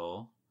on the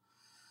floor.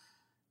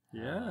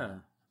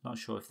 Yeah. Not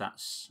sure if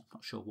that's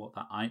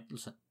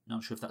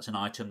an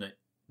item that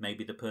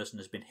maybe the person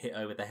has been hit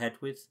over the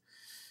head with.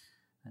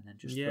 And then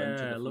just thrown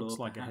to the floor, it looks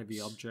like perhaps. a heavy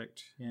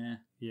object.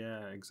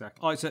 Yeah,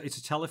 exactly. Oh, it's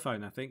a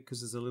telephone, I think, because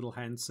there's a little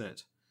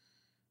handset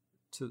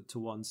to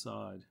one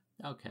side.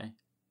 Okay.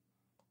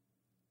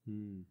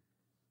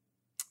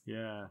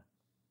 Yeah,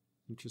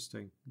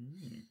 interesting.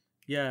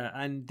 Yeah,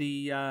 and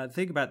the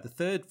thing about the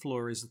 3rd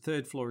floor is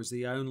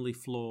the only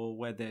floor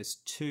where there's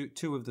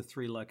two of the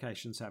 3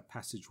 locations have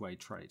passageway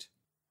trait.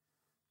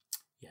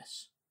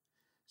 Yes.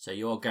 So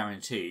you're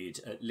guaranteed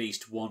at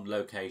least one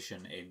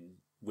location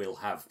will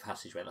have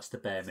passageway. That's the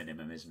bare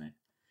minimum, isn't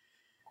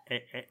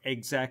it?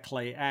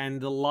 Exactly.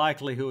 And the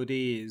likelihood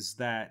is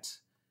that,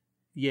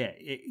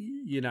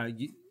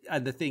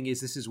 and the thing is,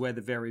 this is where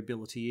the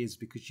variability is,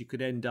 because you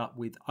could end up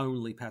with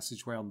only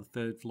passageway on the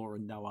 3rd floor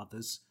and no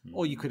others,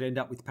 or you could end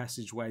up with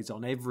passageways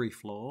on every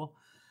floor.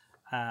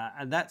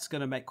 And that's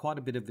going to make quite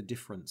a bit of a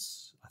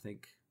difference, I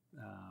think.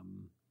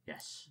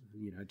 Yes.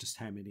 Just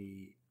how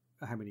many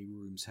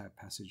rooms have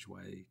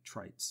passageway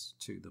traits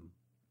to them.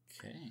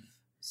 Okay.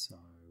 So,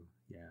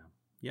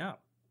 yeah.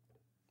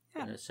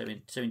 So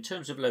in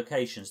terms of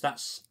locations,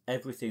 that's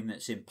everything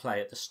that's in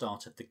play at the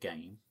start of the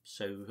game.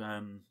 So,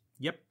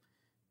 yep.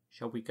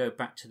 Shall we go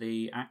back to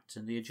the act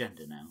and the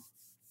agenda now?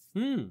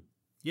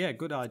 Yeah,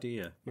 good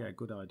idea.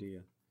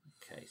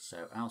 Okay,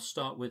 so I'll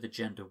start with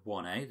Agenda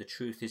 1A, The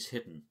Truth is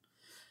Hidden.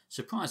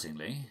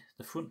 Surprisingly,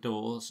 the front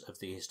doors of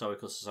the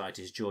Historical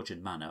Society's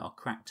Georgian Manor are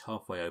cracked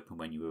halfway open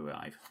when you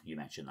arrive. You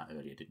mentioned that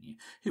earlier, didn't you?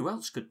 Who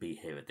else could be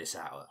here at this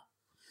hour?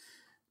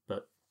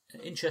 But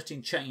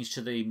interesting change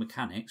to the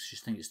mechanics.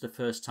 Just think it's the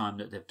first time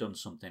that they've done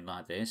something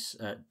like this.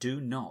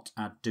 Do not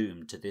add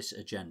Doom to this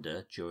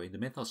agenda during the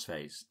Mythos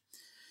phase.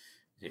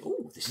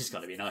 Oh, this is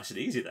going to be nice and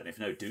easy then if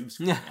no Doom's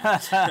coming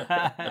out.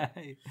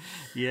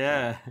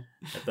 Yeah.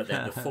 But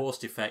then the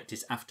forced effect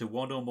is after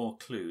one or more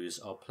clues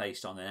are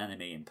placed on an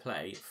enemy in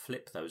play,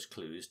 flip those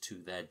clues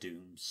to their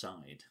Doom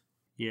side.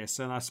 Yes,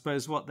 and I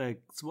suppose what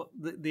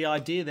the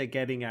idea they're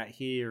getting at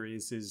here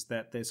is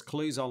that there's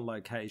clues on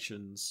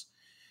locations.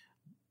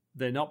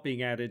 They're not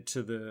being added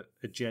to the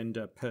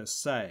agenda per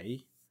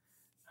se,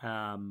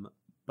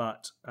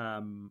 but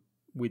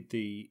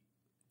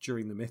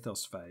during the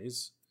Mythos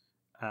phase.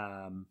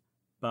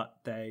 But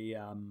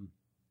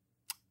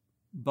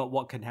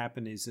what can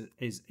happen is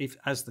if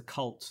as the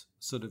cult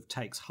sort of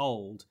takes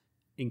hold,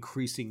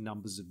 increasing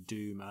numbers of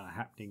doom are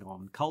happening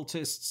on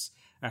cultists,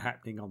 are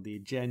happening on the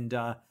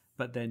agenda,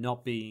 but they're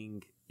not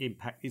being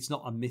it's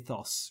not a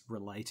mythos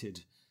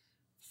related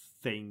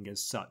thing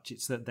as such.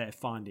 It's that they're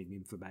finding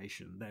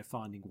information, they're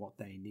finding what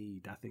they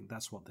need. I think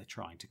that's what they're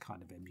trying to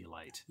kind of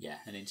emulate. Yeah,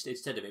 and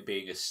instead of it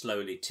being a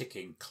slowly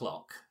ticking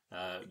clock,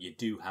 you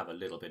do have a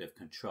little bit of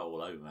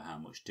control over how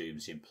much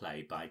doom's in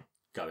play by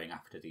going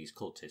after these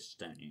cultists,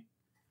 don't you?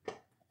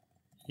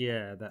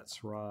 Yeah,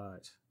 that's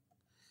right.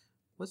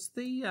 Was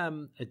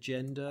the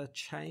agenda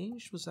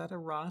changed? Was that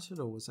errated,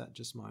 or was that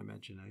just my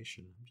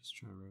imagination? I'm just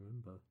trying to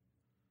remember.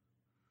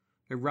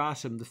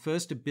 Erratum, the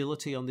first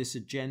ability on this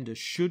agenda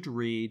should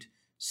read,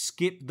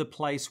 skip the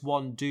place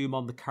 1 doom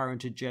on the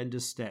current agenda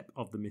step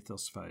of the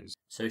Mythos phase.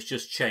 So it's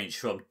just changed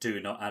from do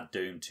not add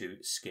doom to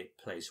skip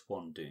place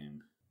 1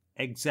 doom.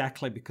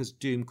 Exactly, because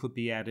doom could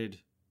be added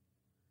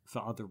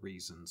for other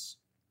reasons.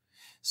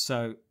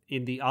 So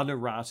in the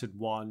unerrated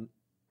one,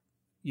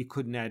 you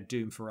couldn't add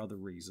doom for other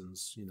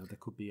reasons. You know, there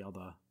could be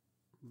other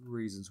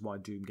reasons why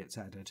doom gets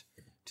added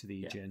to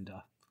the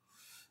agenda.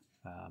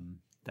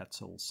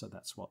 That's all. So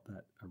that's what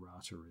that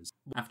errata is.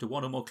 After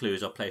 1 or more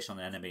clues are placed on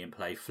an enemy in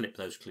play, flip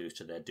those clues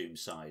to their doom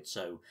side.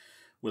 So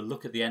we'll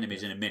look at the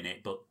enemies in a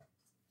minute, but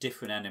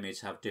different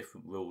enemies have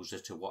different rules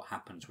as to what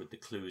happens with the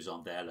clues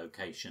on their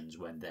locations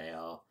when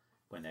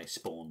they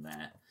spawn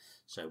there.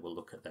 So we'll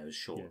look at those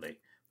shortly. Yeah.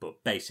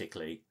 But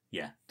basically,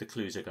 the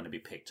clues are going to be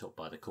picked up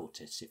by the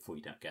cultists if we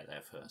don't get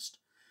there first.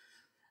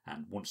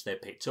 And once they're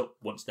picked up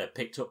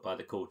by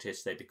the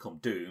cultists, they become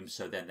doomed,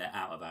 so then they're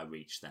out of our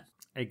reach then.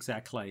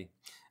 Exactly.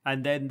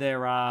 And then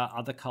there are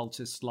other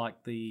cultists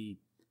like the...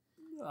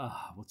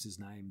 what's his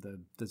name?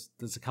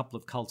 There's a couple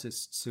of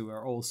cultists who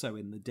are also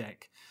in the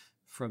deck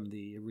from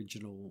the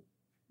original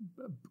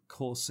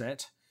core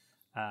set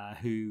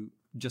who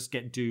just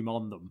get doom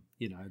on them.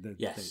 You know,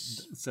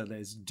 so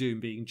there's doom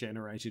being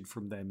generated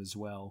from them as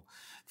well,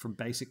 from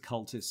basic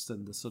cultists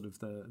and the sort of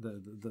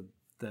the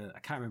I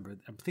can't remember.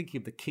 I'm thinking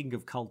of the king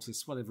of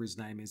cultists, whatever his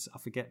name is. I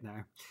forget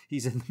now.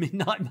 He's in the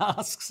Midnight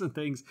Masks and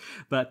things,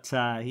 but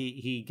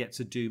he gets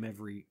a doom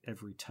every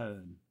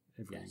turn,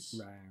 every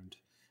round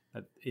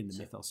in the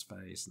Mythos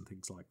phase and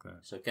things like that.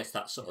 So I guess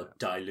that sort of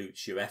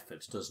dilutes your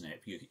efforts, doesn't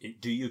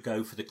it? Do you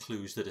go for the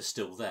clues that are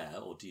still there,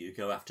 or do you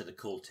go after the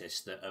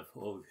cultists that have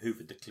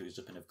hoovered the clues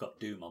up and have got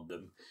doom on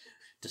them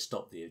to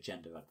stop the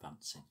agenda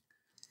advancing?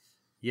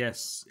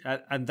 Yes,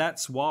 and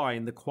that's why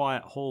in the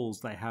Quiet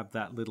Halls they have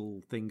that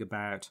little thing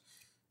about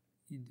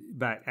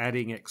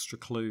adding extra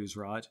clues,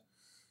 right?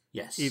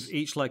 Yes. If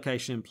each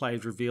location in play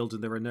is revealed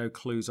and there are no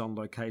clues on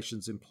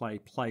locations in play,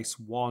 place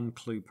 1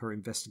 clue per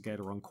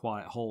investigator on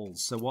Quiet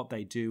Halls. So what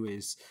they do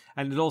is,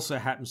 and it also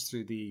happens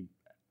through the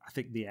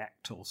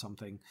act or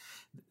something,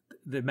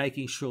 they're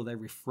making sure they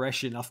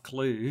refresh enough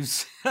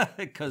clues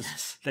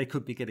because they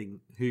could be getting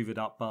hoovered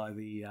up by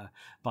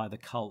the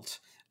cult.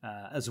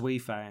 As we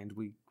found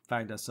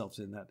ourselves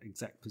in that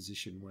exact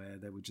position where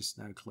there were just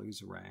no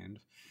clues around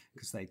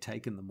because they'd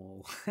taken them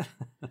all.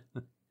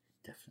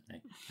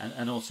 Definitely.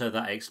 And also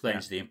that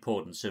explains the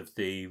importance of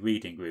the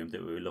reading room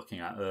that we were looking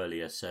at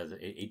earlier, so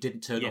that it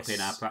didn't turn up in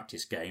our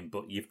practice game,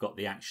 but you've got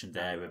the action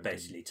there of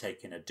basically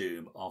taking a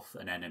doom off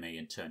an enemy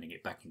and turning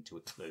it back into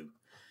a clue.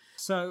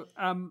 So,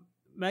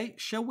 mate,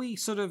 shall we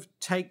sort of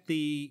take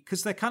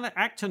because they kind of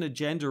act and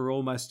agenda are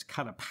almost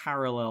kind of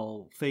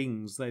parallel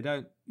things. They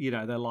don't,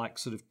 they're like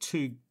sort of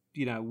two,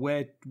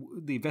 where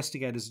the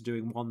investigators are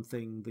doing one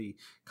thing, the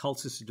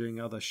cultists are doing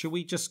other. Should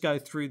we just go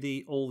through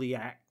all the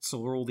acts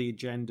or all the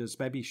agendas?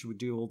 Maybe should we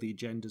do all the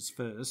agendas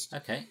first?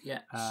 Okay, yeah.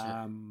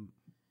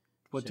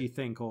 What do you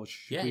think? Or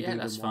should we do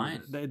that's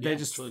fine.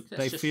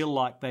 They feel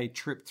like they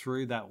trip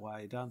through that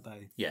way, don't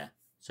they? Yeah.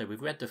 So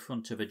we've read the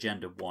front of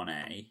Agenda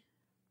 1A.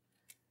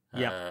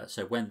 Yeah.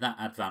 So when that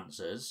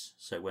advances,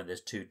 so when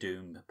there's 2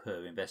 doom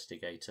per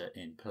investigator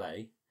in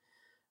play,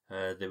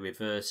 the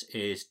reverse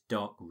is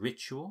Dark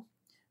Ritual.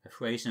 A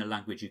phrase in a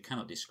language you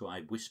cannot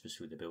describe whispers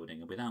through the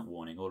building, and without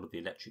warning, all of the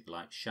electric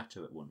lights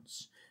shatter at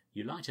once.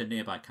 You light a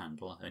nearby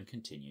candle and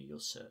continue your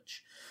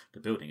search.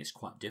 The building is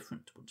quite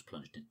different once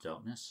plunged into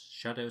darkness.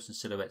 Shadows and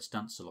silhouettes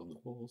dance along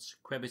the walls.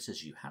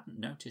 Crevices you hadn't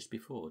noticed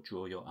before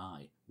draw your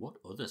eye. What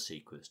other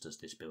secrets does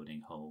this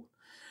building hold?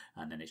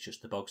 And then it's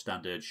just the bog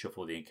standard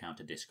shuffle the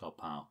encounter discard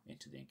pile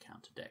into the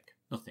encounter deck.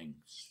 Nothing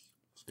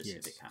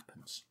specific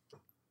happens.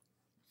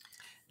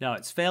 No,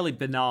 it's fairly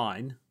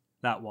benign,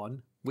 that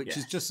one. Which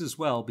is just as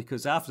well,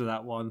 because after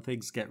that one,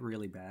 things get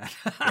really bad.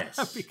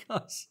 Yes.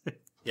 Because...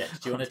 Yeah.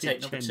 Do you want to take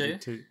number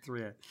 2?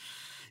 3A.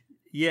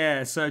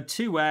 Yeah, so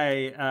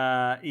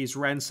 2A is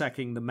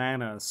ransacking the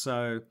manor.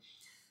 So,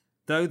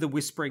 though the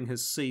whispering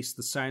has ceased,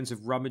 the sounds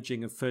of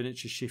rummaging and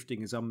furniture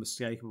shifting is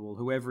unmistakable.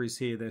 Whoever is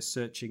here, they're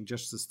searching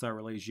just as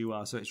thoroughly as you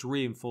are. So it's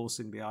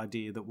reinforcing the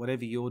idea that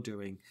whatever you're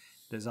doing,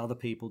 there's other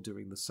people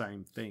doing the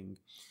same thing.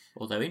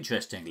 Although,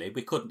 interestingly,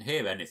 we couldn't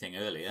hear anything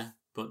earlier.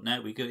 But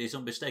now we got his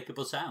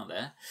unmistakable sound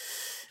there.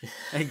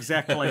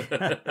 Exactly.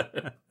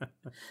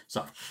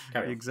 Sorry,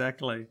 carry on.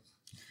 Exactly.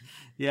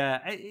 Yeah,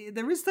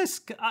 there is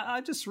this.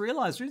 I just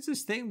realised there is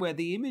this thing where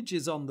the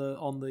images on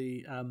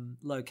the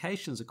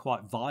locations are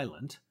quite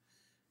violent,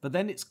 but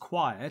then it's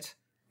quiet.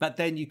 But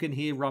then you can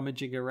hear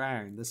rummaging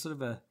around. There's sort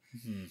of a,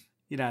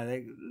 they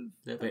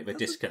a bit of a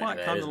disconnect quite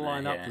there, kind of isn't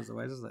line there? up as a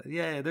way, doesn't it?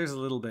 Yeah, there's a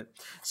little bit.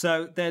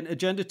 So then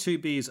Agenda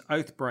 2B is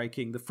oath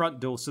breaking. The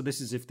front door. So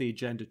this is if the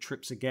agenda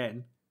trips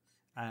again.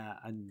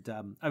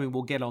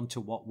 We'll get on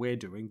to what we're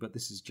doing, but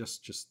this is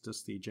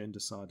just the agenda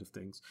side of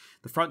things.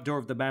 The front door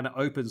of the manor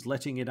opens,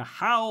 letting in a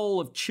howl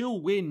of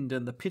chill wind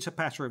and the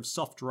pitter-patter of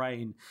soft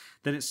rain.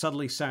 Then it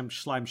suddenly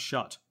slams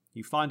shut.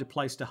 You find a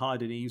place to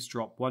hide and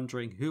eavesdrop,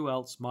 wondering who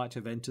else might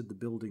have entered the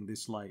building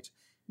this late.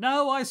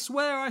 No, I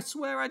swear,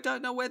 I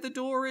don't know where the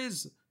door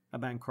is, a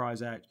man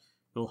cries out.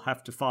 You'll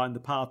have to find the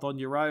path on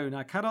your own.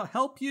 I cannot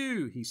help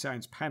you. He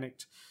sounds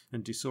panicked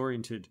and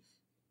disoriented.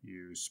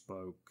 You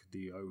spoke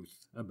the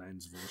oath, a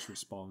man's voice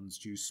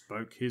responds. You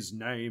spoke his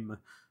name.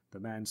 The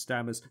man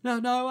stammers,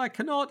 No, I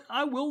cannot,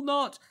 I will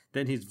not.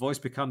 Then his voice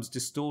becomes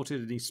distorted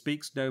and he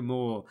speaks no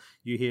more.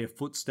 You hear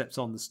footsteps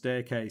on the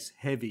staircase,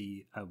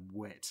 heavy and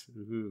wet.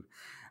 Ooh.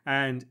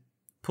 And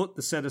put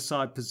the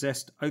set-aside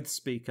possessed oath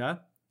speaker,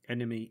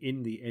 enemy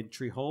in the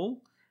entry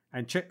hall,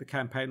 and check the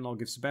campaign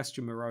log if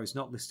Sebastian Moreau is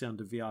not listed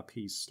under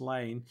VIPs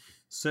slain.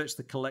 Search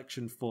the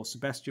collection for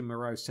Sebastian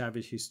Moreau,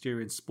 Savage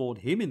Hysteria, and spawn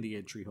him in the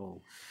entry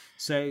hall.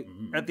 So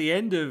at the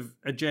end of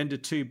Agenda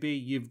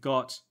 2B, you've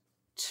got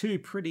two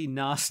pretty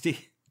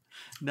nasty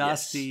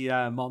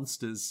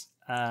monsters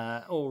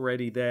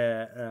already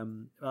there.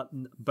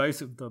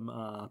 Both of them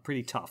are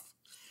pretty tough.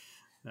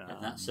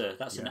 And that's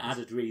an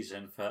added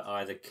reason for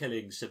either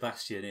killing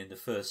Sebastian in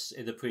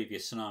the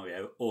previous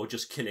scenario, or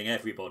just killing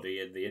everybody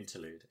in the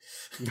interlude,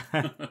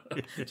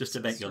 just to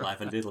make your life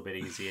a little bit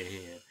easier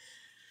here.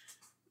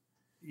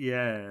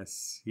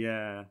 Yes,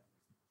 yeah.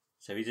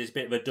 So he's a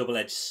bit of a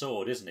double-edged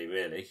sword, isn't he?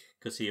 Really,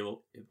 because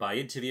by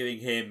interviewing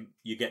him,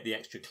 you get the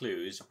extra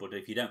clues, but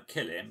if you don't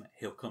kill him,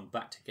 he'll come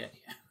back to get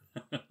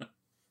you.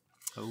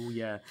 Oh,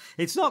 yeah.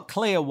 It's not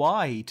clear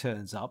why he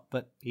turns up,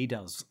 but he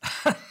does.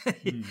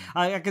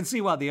 I can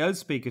see why the oath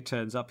speaker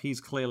turns up. He's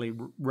clearly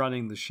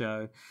running the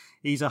show.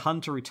 He's a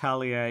Hunter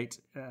Retaliate,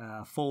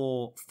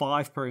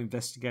 5 per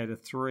investigator,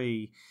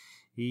 3.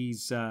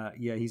 He's an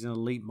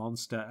elite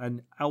monster.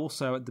 And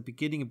also at the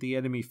beginning of the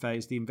enemy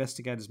phase, the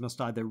investigators must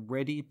either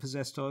ready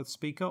possessed oath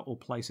speaker or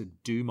place a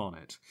doom on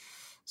it.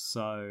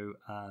 So,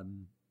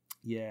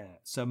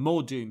 so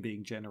more doom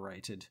being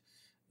generated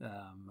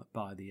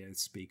by the oath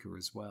speaker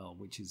as well,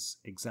 which is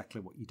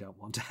exactly what you don't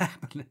want to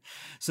happen.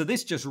 So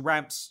this just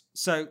ramps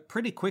so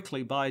pretty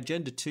quickly by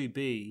Agenda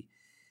 2B.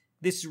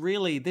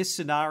 This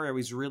scenario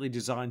is really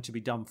designed to be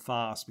done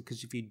fast,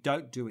 because if you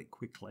don't do it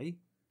quickly,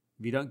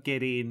 if you don't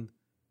get in,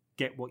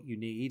 get what you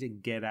need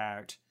and get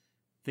out,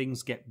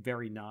 things get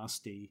very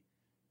nasty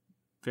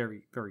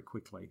very, very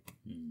quickly.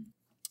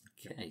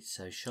 Okay,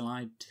 so shall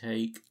I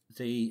take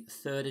the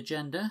third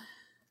agenda?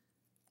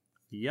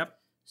 Yep.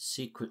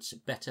 Secrets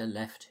better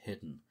left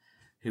hidden.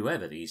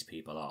 Whoever these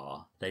people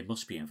are, they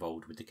must be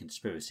involved with the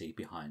conspiracy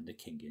behind the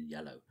King in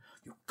Yellow.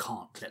 You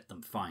can't let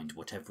them find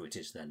whatever it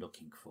is they're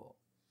looking for.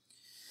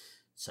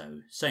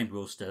 So, same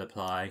rules still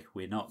apply.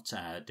 We're not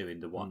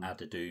doing the one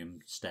add a doom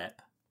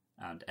step,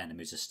 and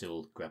enemies are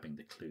still grabbing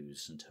the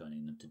clues and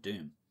turning them to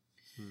doom.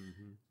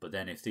 Mm-hmm. But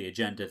then if the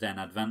agenda then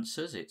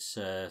advances, it's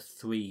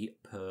 3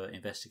 per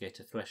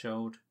investigator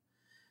threshold.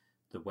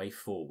 The way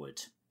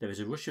forward. There is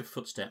a rush of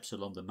footsteps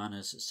along the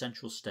manor's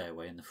central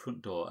stairway, and the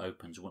front door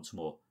opens once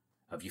more.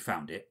 Have you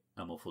found it?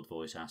 A muffled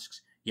voice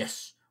asks.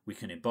 Yes, we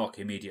can embark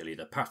immediately.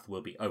 The path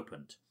will be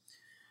opened.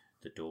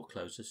 The door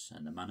closes,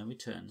 and the manor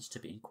returns to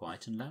being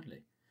quiet and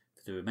lonely.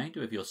 For the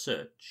remainder of your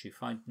search, you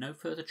find no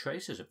further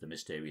traces of the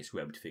mysterious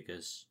robed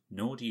figures,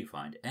 nor do you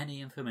find any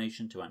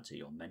information to answer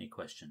your many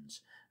questions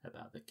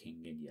about the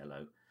King in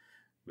Yellow.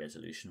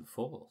 Resolution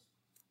 4.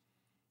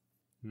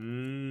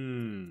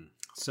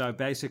 So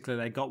basically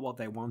they got what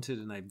they wanted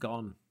and they've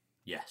gone.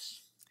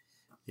 Yes.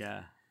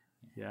 Yeah.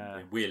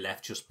 We're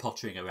left just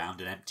pottering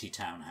around an empty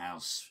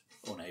townhouse,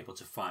 unable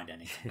to find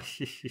anything.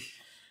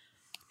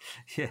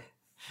 Yeah,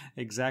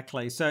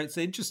 exactly. So it's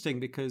interesting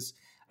because,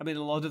 I mean,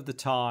 a lot of the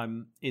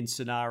time in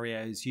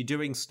scenarios, you're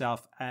doing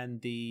stuff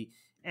and the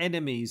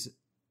enemies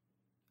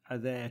are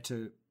there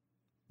to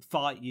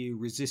fight you,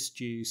 resist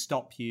you,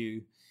 stop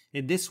you.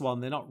 In this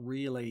one, they're not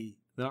really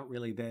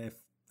there.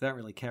 They don't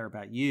really care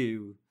about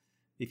you.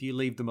 If you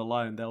leave them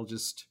alone, they'll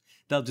just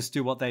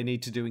do what they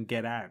need to do and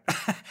get out.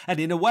 And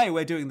in a way,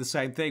 we're doing the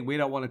same thing. We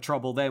don't want to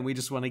trouble them. We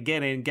just want to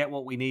get in, get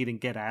what we need, and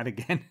get out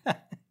again.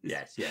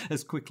 Yes, yeah.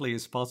 As quickly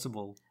as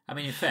possible. I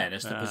mean, in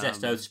fairness, the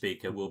possessed oath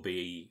speaker will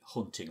be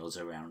hunting us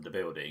around the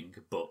building,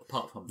 but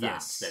apart from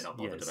that, they're not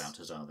bothered about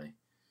us, are they?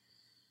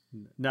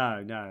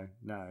 No,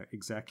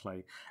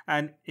 exactly.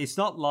 And it's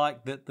not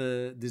like that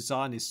the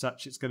design is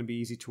such it's going to be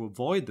easy to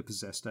avoid the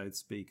possessed oath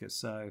speaker,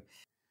 so...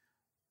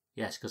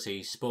 Yes, because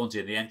he spawns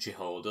in the entry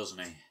hall, doesn't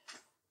he?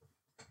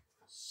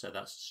 So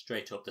that's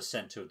straight up the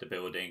centre of the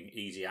building,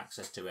 easy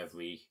access to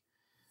every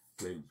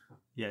room.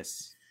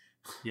 Yes.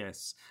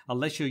 Yes,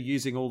 unless you're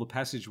using all the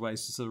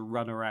passageways to sort of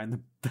run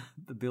around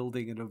the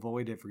building and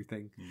avoid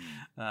everything.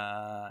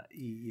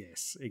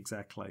 Yes,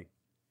 exactly.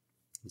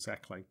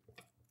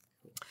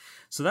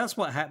 So that's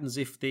what happens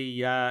if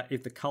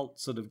the cult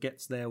sort of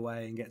gets their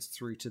way and gets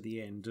through to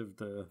the end of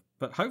the.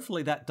 But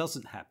hopefully that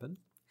doesn't happen.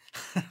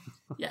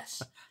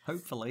 Yes.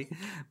 Hopefully,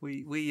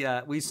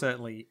 we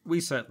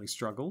certainly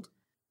struggled.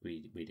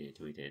 We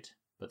did.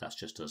 But that's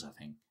just us, I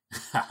think.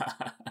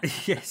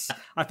 Yes,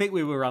 I think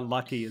we were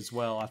unlucky as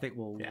well. I think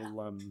we'll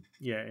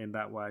in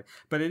that way.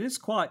 But it is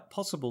quite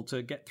possible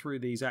to get through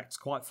these acts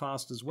quite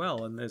fast as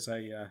well, and there's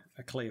a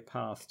clear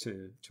path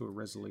to a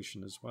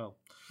resolution as well.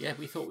 Yeah,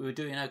 we thought we were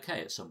doing okay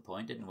at some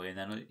point, didn't we? And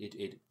then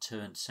it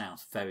turned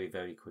south very,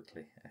 very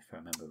quickly, if I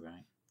remember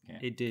right. Yeah.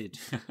 It did.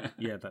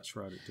 Yeah, that's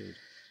right, it did.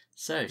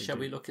 So, shall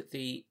we look at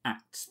the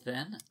acts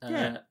then?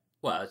 Yeah.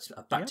 Well, it's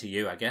back to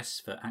you, I guess,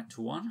 for Act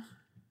 1.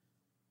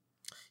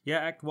 Yeah,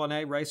 Act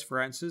 1A, Race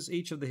for Answers.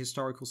 Each of the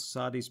Historical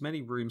Society's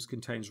many rooms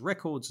contains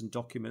records and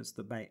documents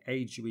that may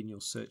aid you in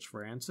your search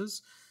for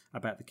answers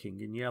about the King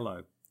in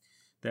Yellow.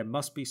 There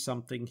must be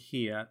something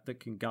here that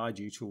can guide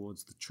you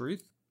towards the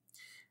truth.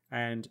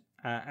 And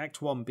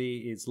Act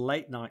 1B is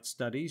Late Night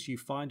Studies. You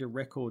find a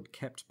record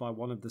kept by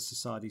one of the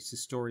Society's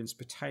historians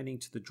pertaining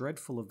to the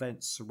dreadful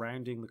events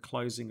surrounding the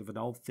closing of an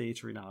old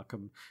theatre in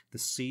Arkham, the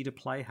Cedar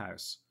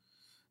Playhouse.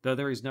 Though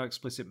there is no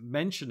explicit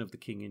mention of the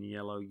King in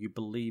Yellow, you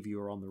believe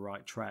you are on the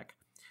right track.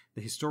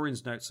 The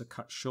historian's notes are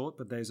cut short,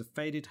 but there's a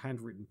faded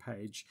handwritten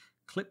page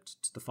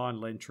clipped to the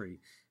final entry.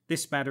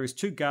 This matter is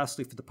too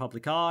ghastly for the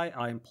public eye.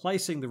 I am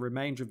placing the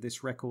remainder of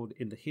this record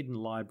in the hidden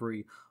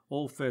library.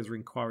 All further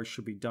inquiries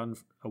should be done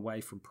away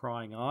from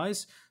prying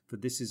eyes, for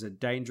this is a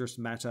dangerous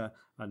matter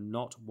and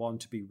not one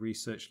to be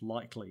researched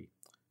lightly.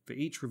 For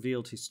each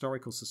revealed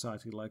Historical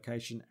Society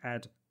location,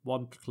 add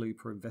 1 clue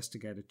per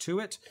investigator to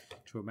it,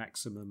 to a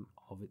maximum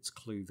of its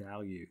clue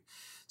value.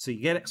 So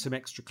you get some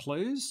extra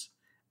clues,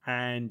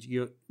 and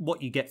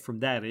what you get from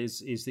that is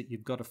that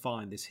you've got to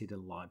find this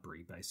hidden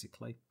library,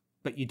 basically.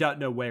 But you don't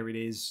know where it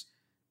is.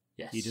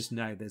 Yes. You just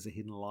know there's a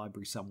hidden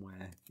library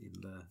somewhere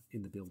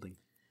in the building.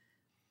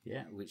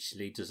 Yeah, which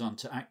leads us on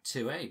to Act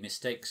 2A,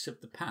 Mistakes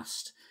of the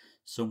Past.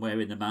 Somewhere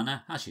in the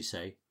manor, as you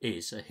say,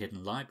 is a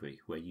hidden library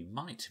where you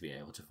might be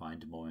able to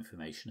find more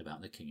information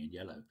about the King in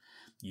Yellow.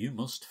 You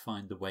must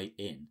find the way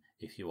in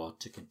if you are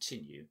to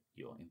continue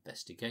your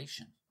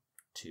investigation.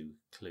 2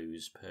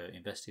 clues per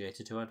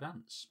investigator to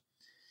advance.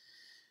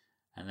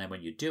 And then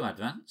when you do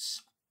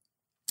advance,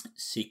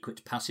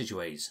 secret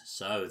passageways.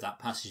 So that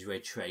passageway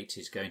trait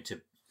is going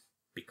to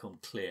become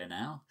clear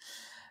now.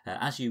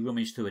 As you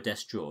rummage through a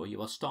desk drawer,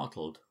 you are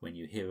startled when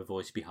you hear a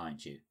voice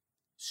behind you.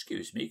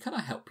 "Excuse me, can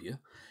I help you?"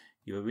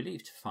 You are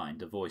relieved to find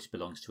the voice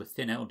belongs to a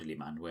thin elderly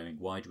man wearing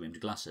wide-rimmed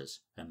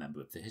glasses, a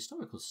member of the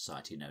Historical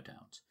Society, no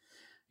doubt.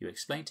 You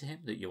explain to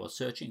him that you are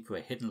searching for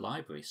a hidden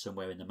library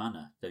somewhere in the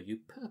manor, though you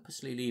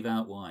purposely leave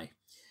out why.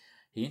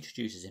 He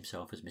introduces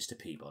himself as Mr.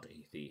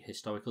 Peabody, the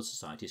Historical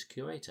Society's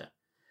curator.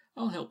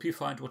 "I'll help you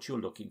find what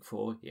you're looking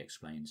for," he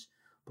explains,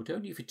 "but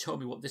only if you tell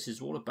me what this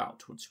is all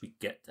about once we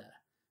get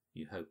there."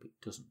 You hope it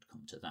doesn't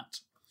come to that.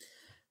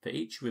 For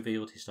each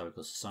revealed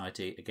Historical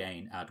Society,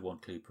 again add 1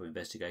 clue per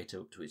investigator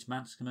up to its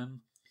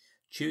maximum.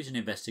 Choose an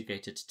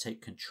investigator to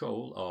take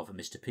control of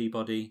Mr.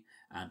 Peabody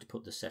and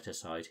put the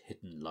set-aside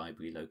hidden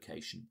library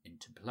location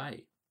into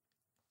play.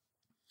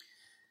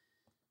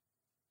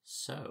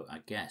 So I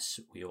guess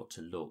we ought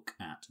to look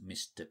at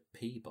Mr.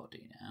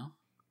 Peabody now.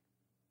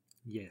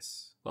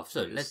 Yes. Well,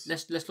 so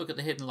let's look at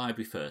the hidden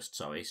library first.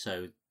 Sorry.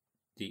 So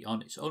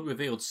on its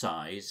unrevealed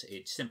size,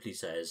 it simply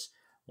says,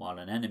 while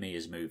an enemy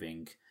is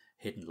moving,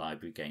 hidden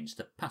library gains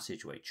the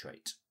passageway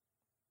trait.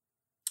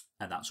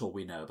 And that's all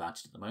we know about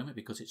it at the moment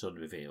because it's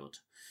unrevealed.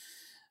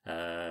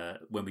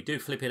 When we do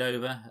flip it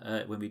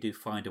over, when we do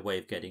find a way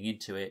of getting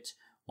into it,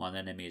 while an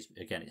enemy is,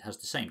 again, it has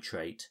the same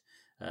trait,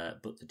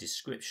 but the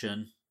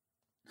description...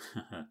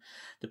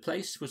 The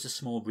place was a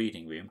small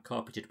reading room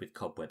carpeted with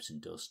cobwebs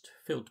and dust.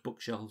 Filled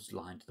bookshelves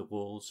lined the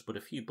walls, but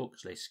a few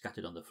books lay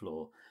scattered on the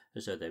floor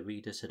as though their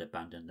readers had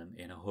abandoned them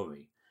in a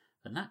hurry.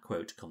 And that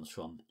quote comes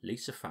from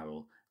Lisa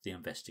Farrell, The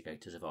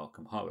Investigators of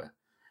Arkham Horror,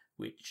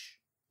 which,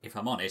 if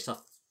I'm honest, I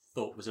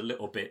thought was a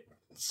little bit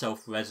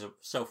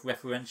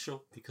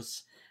self-referential,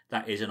 because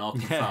that is an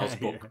Arkham Files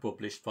book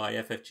published by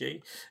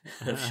FFG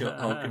of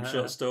Arkham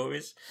short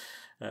stories.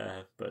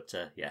 But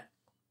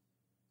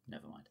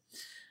never mind.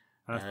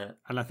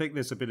 And I think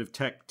there's a bit of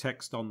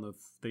text on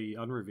the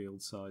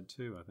unrevealed side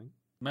too, I think.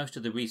 Most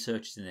of the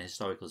researchers in the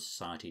Historical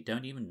Society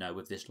don't even know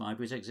of this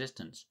library's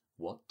existence.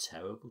 What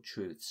terrible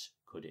truths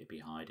could it be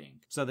hiding?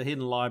 So the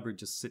hidden library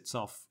just sits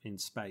off in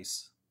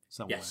space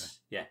somewhere. Yes,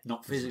 yeah,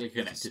 not physically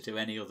connected to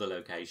any other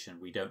location.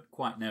 We don't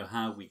quite know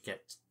how we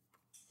get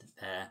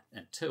there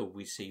until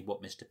we see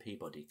what Mr.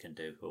 Peabody can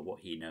do or what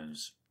he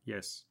knows.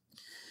 Yes.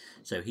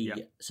 So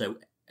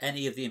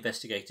any of the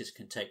investigators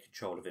can take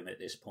control of him at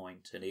this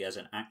point, and he has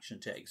an action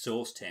to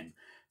exhaust him.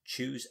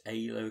 Choose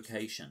a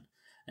location.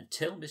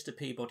 Until Mr.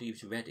 Peabody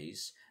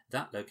readies,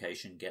 that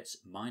location gets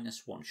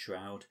 -1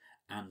 shroud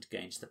and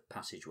gains the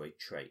passageway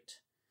trait.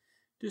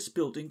 This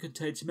building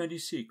contains many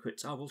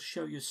secrets. I will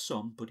show you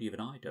some, but even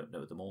I don't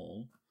know them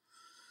all.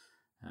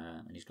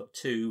 And he's got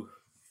 2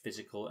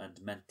 physical and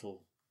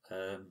mental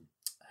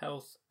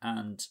health,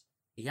 and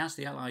he has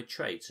the allied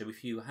trait. So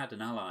if you had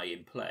an ally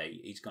in play,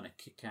 he's going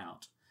to kick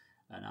out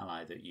an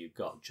ally that you've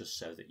got just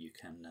so that you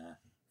can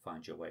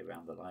find your way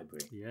around the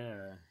library.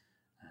 Yeah.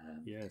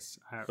 Yes.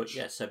 Ouch. But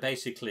yeah, so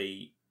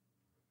basically,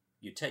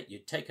 use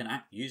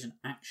an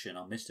action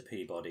on Mr.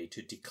 Peabody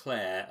to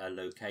declare a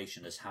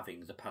location as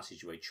having the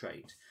passageway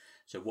trait.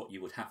 So what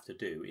you would have to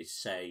do is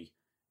say,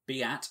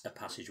 be at a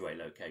passageway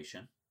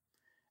location,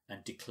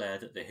 and declare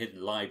that the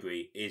hidden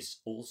library is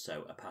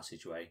also a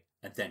passageway,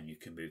 and then you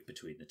can move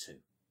between the two.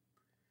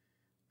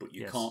 But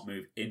you can't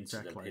move into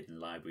the hidden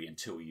library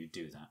until you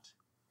do that,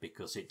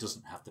 because it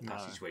doesn't have the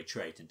passageway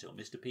trait until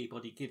Mr.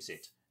 Peabody gives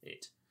it.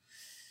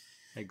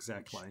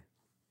 Exactly. Which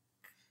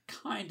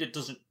kind of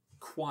doesn't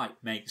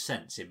quite make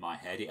sense in my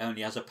head. It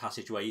only has a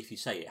passageway if you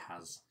say it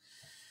has.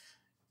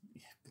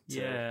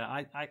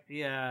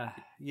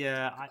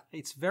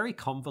 It's very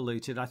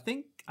convoluted. I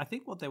think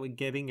what they were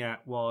getting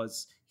at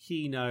was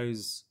he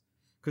knows,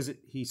 because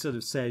he sort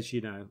of says,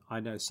 I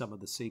know some of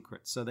the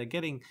secrets. So they're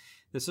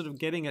sort of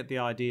getting at the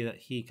idea that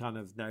he kind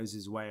of knows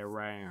his way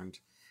around.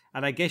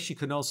 And I guess you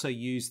can also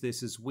use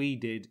this as we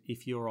did.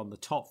 If you're on the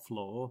top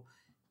floor,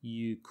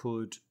 you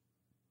could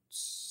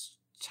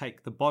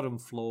take the bottom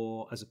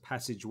floor as a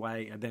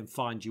passageway and then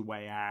find your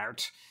way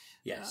out.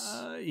 Yes.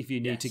 If you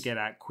need to get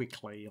out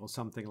quickly or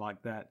something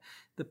like that.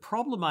 The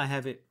problem I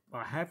have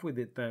with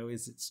it though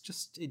is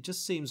it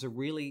just seems a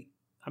really,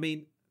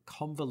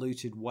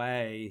 convoluted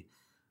way,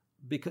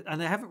 and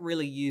they haven't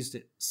really used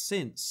it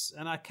since.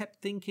 And I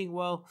kept thinking,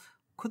 well,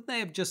 couldn't they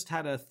have just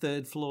had a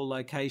 3rd floor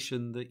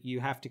location that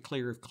you have to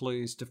clear of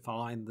clues to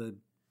find the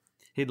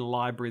hidden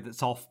library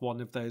that's off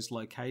one of those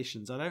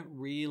locations? I don't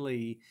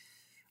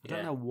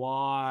know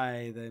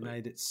why they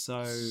made it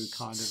so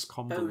kind of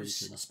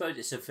convoluted. I suppose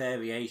it's a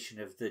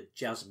variation of the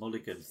Jazz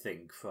Mulligan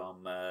thing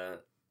from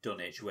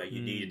Dunwich, where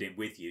you needed him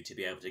with you to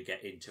be able to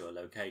get into a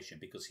location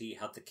because he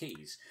had the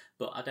keys.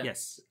 But I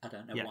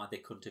don't know why they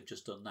couldn't have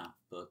just done that.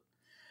 But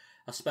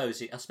I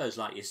suppose,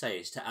 like you say,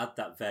 it's to add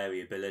that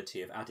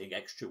variability of adding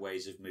extra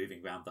ways of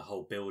moving around the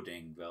whole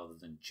building rather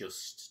than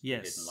just the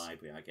hidden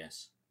library, I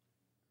guess.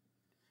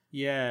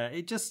 Yeah,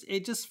 it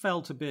just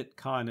felt a bit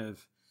kind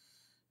of.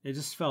 It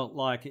just felt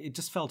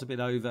a bit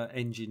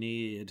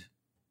over-engineered,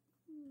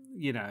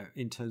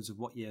 in terms of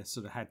what you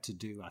sort of had to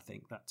do. I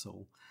think that's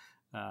all.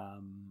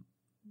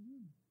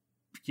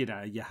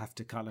 You have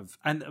to kind of...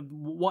 And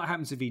what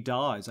happens if he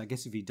dies? I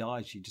guess if he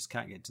dies, you just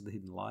can't get to the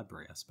hidden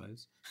library, I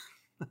suppose.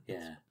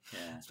 Yeah.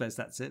 I suppose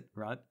that's it,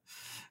 right?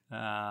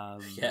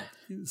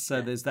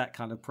 There's that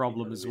kind of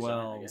problem as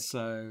well.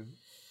 So,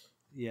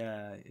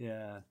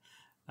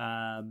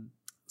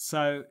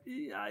 So,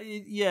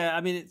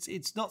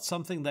 it's not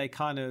something they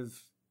kind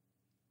of...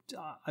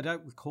 I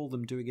don't recall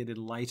them doing it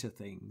in later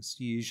things.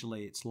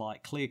 Usually it's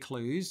like clear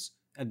clues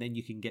and then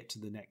you can get to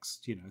the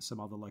next, some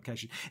other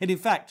location. And in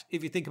fact,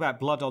 if you think about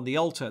Blood on the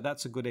Altar,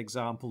 that's a good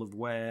example of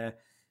where...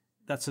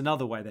 That's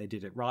another way they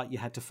did it, right? You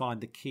had to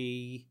find the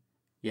key...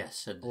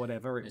 Yes, and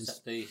whatever it was.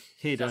 That's the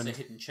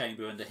hidden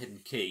chamber and the hidden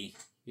key.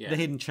 Yeah. The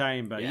hidden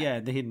chamber,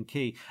 the hidden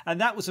key.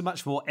 And that was a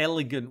much more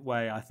elegant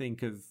way, I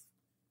think, of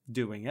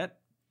doing it.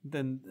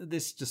 Then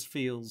this just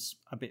feels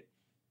a bit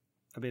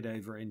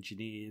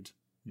over-engineered.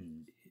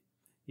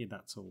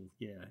 That's all.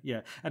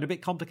 Yeah, and a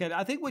bit complicated.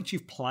 I think once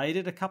you've played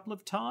it a couple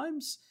of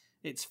times,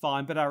 it's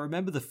fine. But I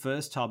remember the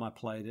first time I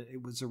played it,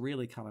 it was a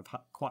really kind of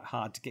quite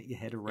hard to get your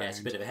head around. Yeah, it's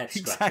a bit of a head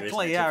scratcher,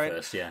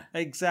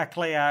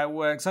 exactly how it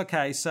works.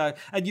 Okay, so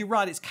and you're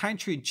right, it's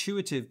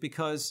counterintuitive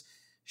because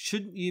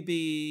shouldn't it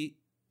be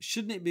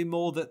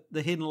more that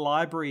the hidden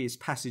library is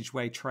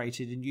passageway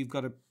traded and you've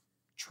got to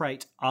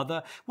trait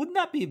other? Wouldn't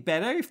that be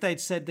better if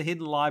they'd said the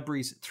hidden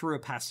library's through a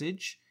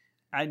passage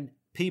and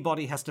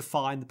Peabody has to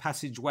find the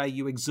passageway,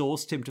 you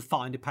exhaust him to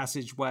find a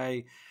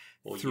passageway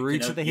through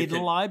to the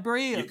hidden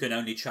library? You can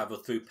only travel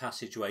through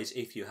passageways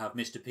if you have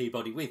Mr.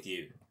 Peabody with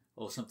you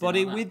or something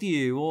like that. With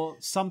you or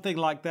something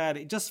like that.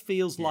 It just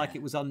feels like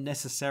it was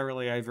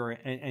unnecessarily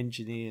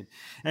over-engineered.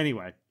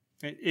 Anyway,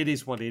 it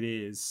is what it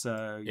is.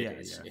 So,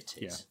 It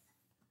is.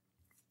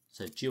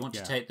 So do you want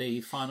to take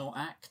the final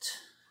act?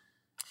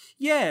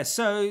 Yeah,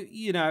 so,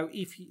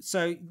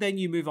 then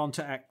you move on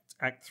to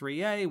Act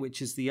 3A, which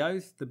is the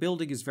Oath. The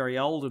building is very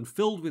old and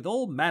filled with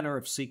all manner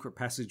of secret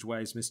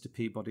passageways, Mr.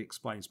 Peabody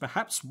explains.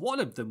 Perhaps one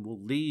of them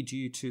will lead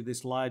you to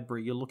this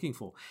library you're looking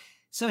for.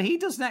 So he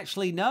doesn't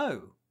actually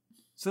know.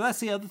 So that's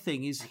the other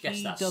thing, is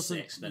he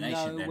doesn't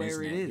know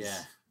where it is.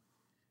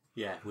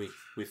 Yeah, we're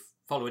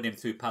following him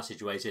through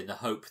passageways in the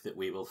hope that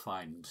we will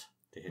find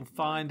the hidden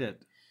library.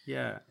 It,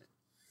 yeah.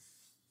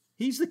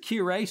 He's the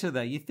curator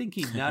there. You'd think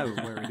he'd know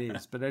where it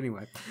is. But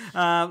anyway.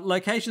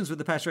 Locations with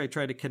the passageway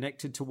trade are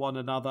connected to one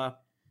another.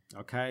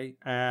 Okay.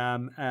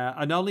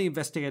 And only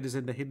investigators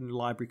in the hidden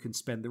library can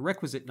spend the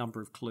requisite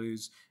number of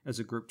clues as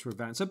a group to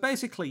advance. So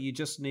basically you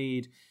just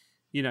need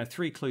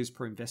 3 clues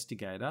per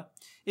investigator.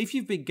 If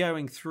you've been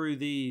going through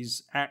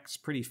these acts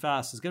pretty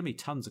fast, there's going to be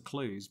tons of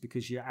clues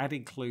because you're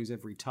adding clues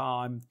every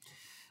time.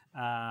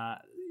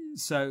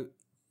 So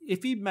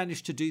if you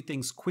manage to do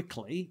things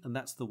quickly, and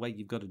that's the way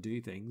you've got to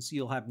do things,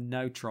 you'll have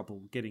no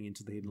trouble getting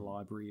into the hidden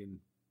library and,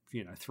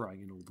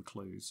 throwing in all the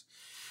clues.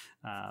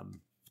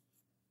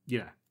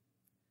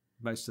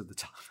 Most of the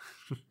time.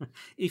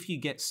 If you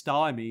get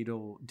stymied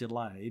or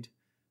delayed,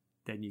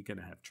 then you're going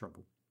to have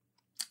trouble.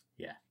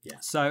 Yeah.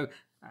 So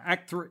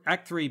Act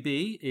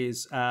 3B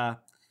is The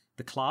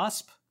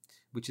Clasp,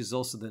 which is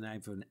also the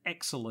name of an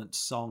excellent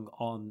song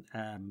on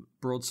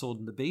Broadsword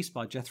and the Beast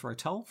by Jethro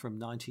Tull from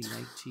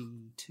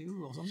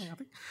 1982 or something, I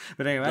think.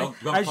 But anyway, wrong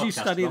as podcast, you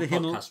study the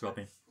hidden...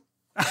 Robin.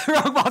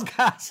 Wrong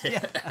podcast.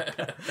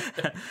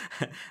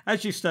 Yeah.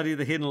 As you study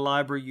the hidden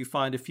library, you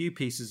find a few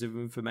pieces of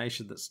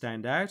information that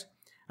stand out.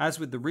 As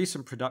with the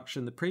recent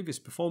production, the previous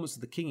performance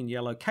of The King in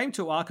Yellow came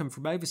to Arkham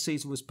from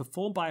overseas and was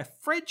performed by a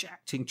French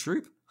acting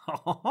troupe.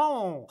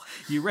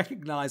 You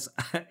recognise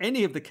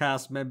any of the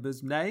cast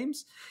members'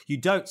 names? You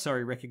don't,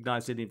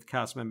 recognise any of the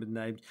cast members'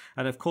 names.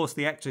 And of course,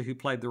 the actor who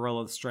played the role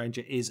of the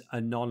stranger is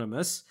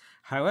anonymous.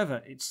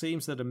 However, it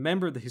seems that a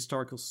member of the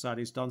Historical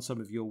Society has done some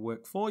of your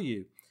work for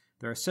you.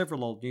 There are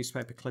several old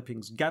newspaper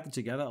clippings gathered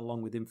together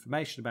along with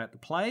information about the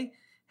play.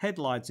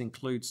 Headlines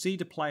include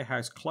Cedar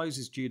Playhouse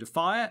closes due to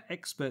fire,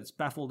 experts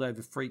baffled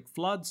over freak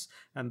floods,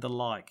 and the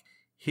like.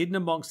 Hidden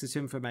amongst this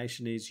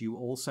information is you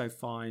also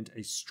find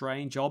a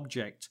strange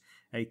object,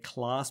 a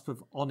clasp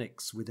of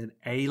onyx with an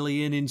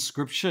alien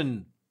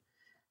inscription.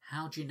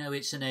 How do you know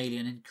it's an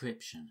alien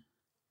inscription?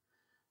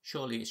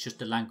 Surely it's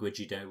just a language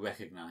you don't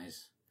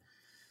recognise.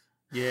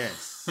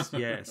 Yes,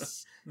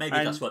 yes. Maybe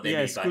that's what they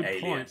mean by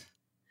alien. Point.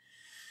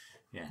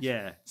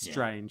 Yeah,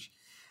 strange.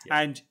 Yeah.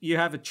 And you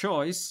have a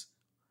choice.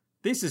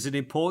 This is an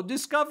important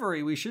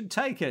discovery. We should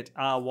take it,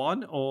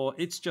 R1, or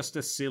it's just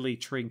a silly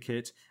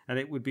trinket and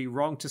it would be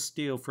wrong to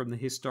steal from the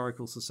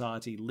Historical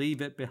Society. Leave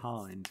it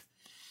behind.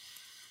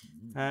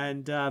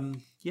 And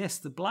yes,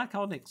 the black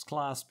onyx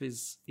clasp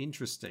is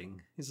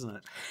interesting,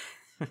 isn't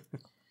it?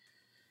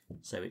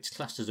 So it's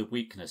classed as a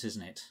weakness,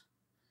 isn't it?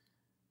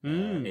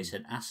 It's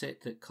an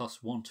asset that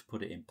costs 1 to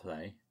put it in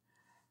play.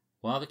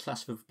 While the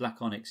clasp of black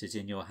onyx is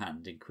in your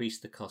hand, increase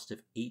the cost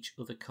of each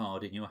other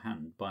card in your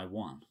hand by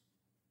 1.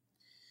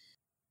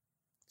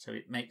 So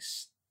it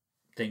makes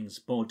things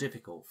more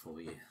difficult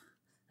for you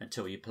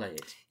until you play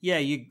it.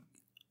 Yeah,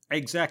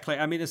 exactly.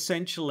 I mean,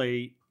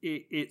 essentially,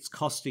 it's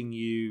costing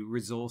you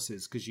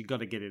resources because you've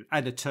got to get it,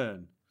 and a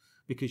turn,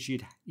 because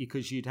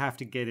you'd have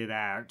to get it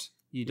out.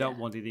 You don't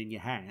want it in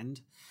your hand,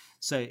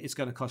 so it's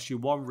going to cost you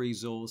 1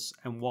 resource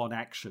and 1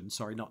 action.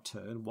 Sorry, not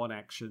turn, 1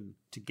 action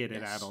to get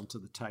it out onto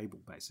the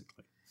table,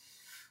 basically.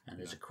 And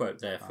there's a quote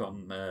there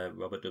from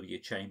Robert W.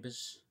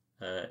 Chambers.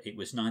 It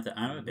was neither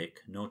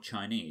Arabic nor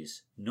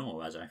Chinese,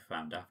 nor, as I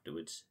found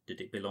afterwards, did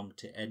it belong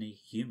to any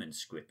human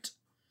script.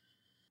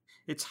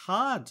 It's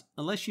hard,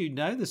 unless you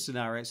know the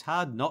scenario, it's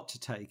hard not to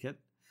take it,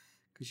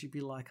 because you'd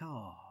be like,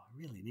 oh, I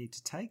really need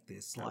to take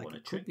this. Like,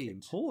 it could be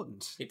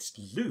important. It's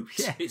loot.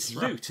 Yeah, it's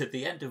loot at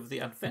the end of the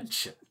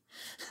adventure.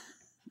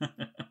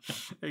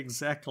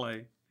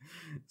 Exactly.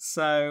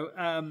 So,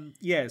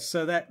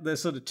 so that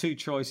there's sort of 2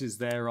 choices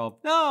there of,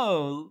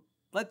 no,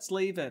 let's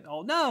leave it.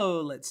 Oh,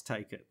 no, let's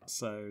take it.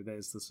 So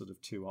there's the sort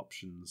of 2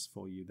 options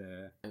for you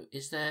there.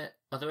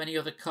 Are there any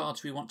other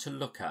cards we want to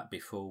look at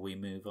before we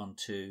move on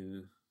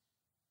to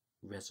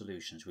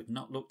resolutions? We've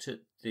not looked at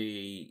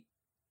the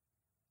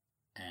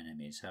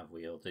enemies, have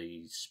we? Or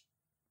the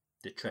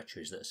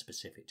treacheries that are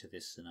specific to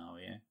this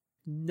scenario?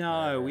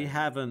 No, we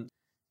haven't.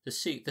 The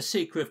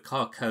Seeker of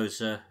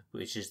Carcosa,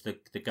 which is the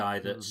guy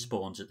that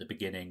spawns at the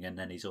beginning and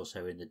then he's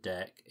also in the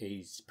deck.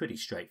 He's pretty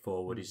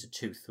straightforward. He's a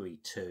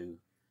 2/3/2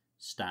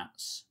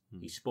 stats.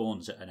 He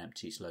spawns at an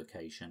empty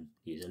location.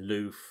 He's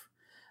aloof,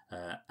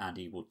 and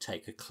he will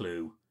take a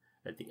clue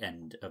at the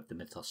end of the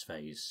mythos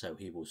phase. So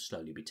he will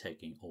slowly be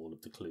taking all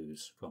of the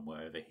clues from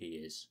wherever he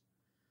is.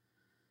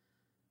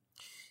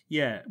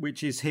 Yeah,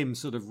 which is him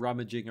sort of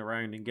rummaging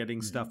around and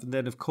getting stuff. And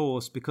then, of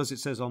course, because it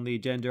says on the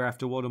agenda,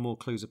 after 1 or more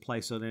clues are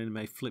placed on an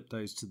enemy, flip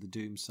those to the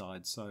doom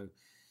side. So,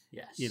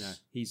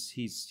 yes,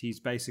 he's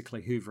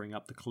basically hoovering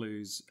up the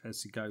clues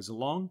as he goes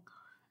along.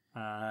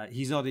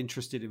 He's not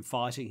interested in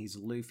fighting. He's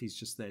aloof. He's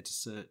just there to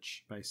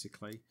search,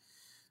 basically.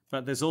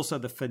 But there's also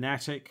the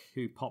Fanatic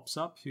who pops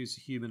up, who's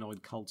a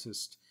humanoid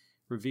cultist.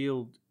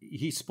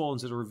 He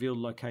spawns at a revealed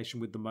location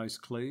with the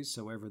most clues.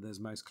 So wherever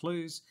there's most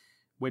clues,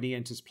 when he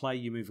enters play,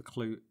 you move a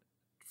clue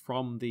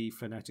from the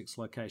Fanatic's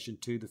location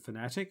to the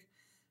Fanatic.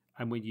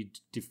 And when you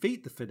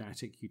defeat the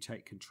Fanatic, you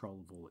take control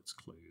of all its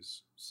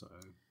clues. So,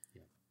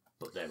 yeah.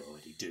 But they're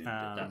already doomed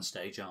at that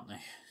stage, aren't they?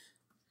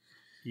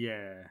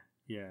 Yeah.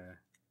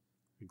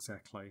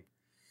 Exactly.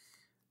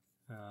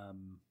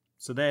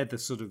 So they're the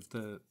sort of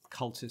the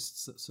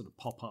cultists that sort of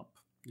pop up,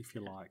 if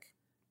you like.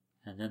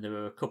 And then there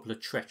are a couple of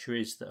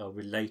treacheries that are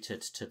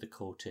related to the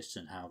cultists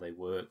and how they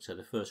work. So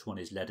the first one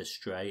is led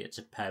astray. It's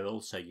a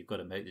peril, so you've got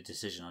to make the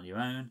decision on your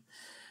own.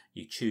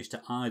 You choose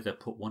to either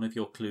put one of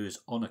your clues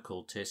on a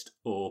cultist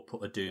or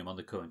put a doom on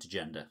the current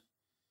agenda,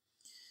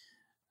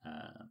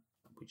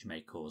 which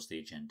may cause the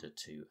agenda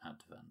to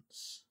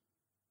advance.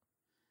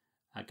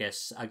 I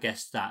guess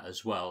that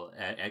as well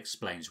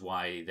explains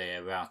why they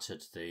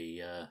errated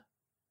the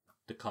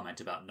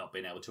comment about not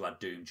being able to add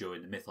doom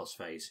during the mythos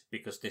phase,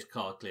 because this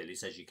card clearly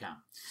says you can.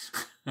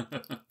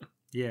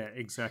 Yeah,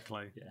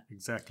 exactly. Yeah.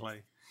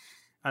 Exactly.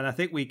 And I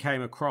think we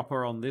came a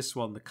cropper on this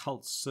one, the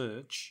Cult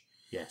Search.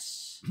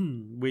 Yes.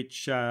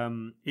 Which,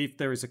 if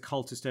there is a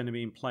cultist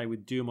enemy in play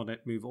with doom on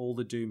it, move all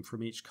the doom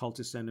from each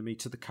cultist enemy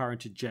to the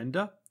current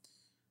agenda.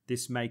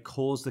 This may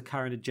cause the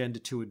current agenda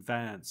to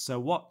advance. So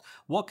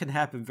what can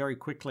happen very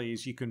quickly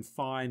is you can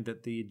find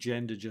that the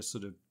agenda just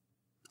sort of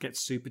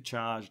gets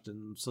supercharged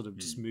and sort of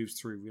just moves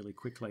through really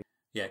quickly.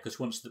 Yeah, because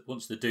once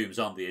the doom's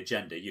on the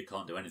agenda, you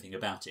can't do anything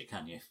about it,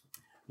 can you?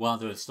 While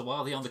they're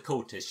on the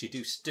cultists, you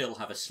do still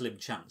have a slim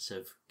chance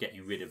of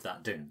getting rid of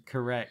that doom.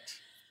 Correct.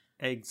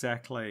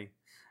 Exactly.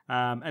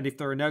 And if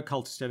there are no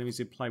cultist enemies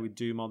in play with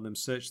doom on them,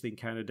 search the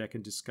encounter deck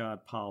and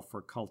discard pile for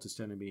a cultist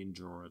enemy and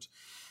draw it.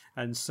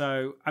 And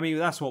so, I mean,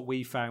 that's what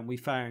we found. We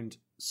found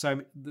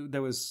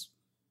there was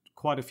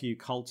quite a few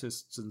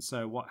cultists, and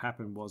so what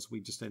happened was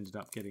we just ended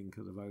up getting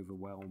kind of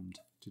overwhelmed,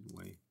 didn't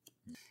we?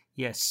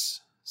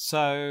 Yes.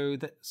 So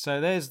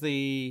there's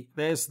the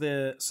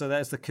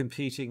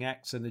competing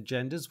acts and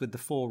agendas with the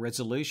 4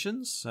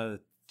 resolutions. So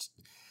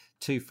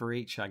 2 for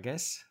each, I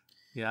guess.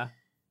 Yeah.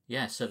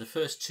 Yeah. So the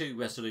first 2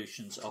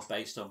 resolutions are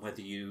based on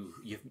whether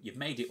you've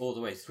made it all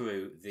the way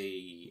through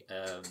the.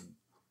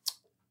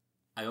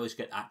 I always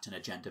get act and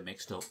agenda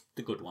mixed up.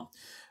 The good one,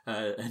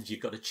 and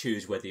you've got to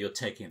choose whether you're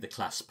taking the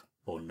clasp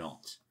or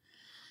not.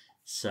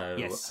 So.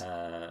 Yes.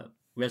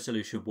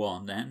 Resolution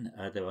 1, then,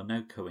 there are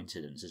no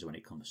coincidences when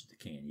it comes to the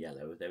King in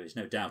Yellow. There is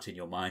no doubt in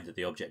your mind that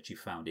the object you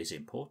found is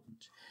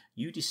important.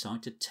 You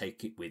decide to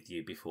take it with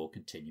you before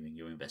continuing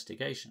your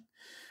investigation.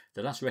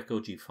 The last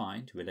record you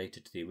find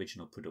related to the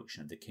original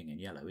production of the King in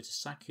Yellow is a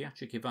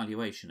psychiatric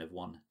evaluation of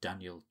one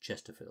Daniel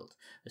Chesterfield,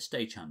 a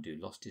stagehand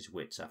who lost his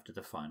wits after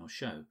the final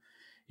show.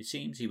 It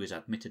seems he was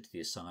admitted to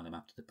the asylum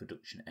after the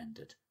production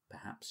ended.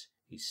 Perhaps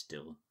he's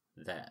still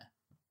there.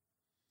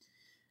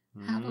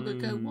 How long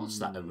ago was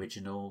that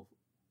original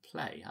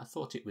play? I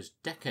thought it was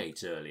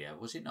decades earlier,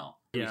 was it not?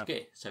 Yeah.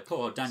 So poor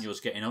old Daniel's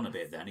getting on a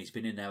bit then. He's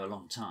been in there a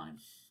long time.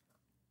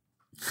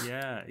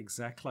 Yeah,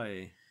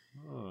 exactly.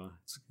 Oh,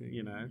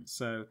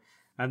 so,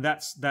 and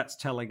that's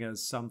telling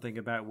us something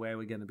about where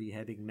we're going to be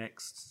heading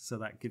next. So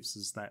that gives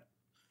us that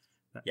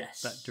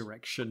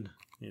direction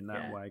in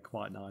that way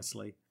quite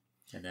nicely.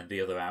 And then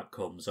the other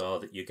outcomes are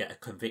that you get a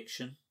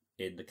conviction.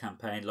 In the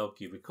campaign log,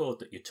 you record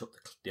that you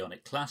took the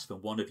Onic clasp,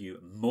 and one of you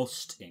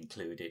must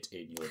include it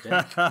in your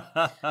deck.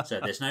 So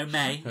there's no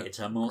may, it's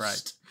a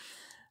must.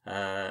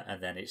 Right.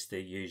 And then it's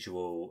the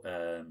usual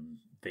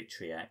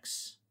victory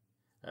X.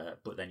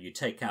 But then you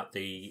take out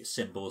the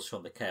symbols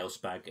from the Chaos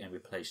Bag and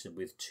replace them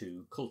with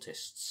 2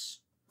 cultists.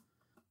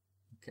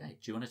 Okay,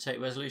 do you want to take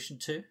Resolution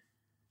 2?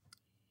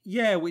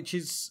 Yeah, which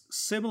is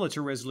similar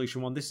to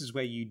Resolution 1. This is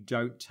where you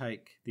don't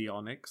take the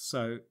Onyx.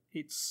 So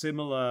it's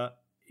similar.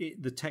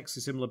 The text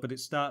is similar, but it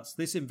starts,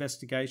 this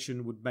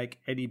investigation would make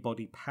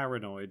anybody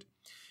paranoid.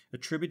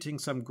 Attributing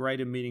some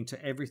greater meaning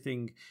to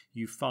everything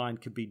you find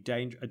could be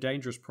a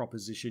dangerous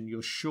proposition.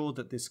 You're sure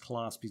that this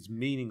clasp is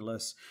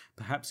meaningless,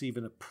 perhaps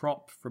even a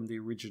prop from the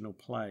original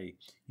play.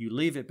 You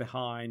leave it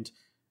behind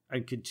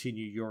and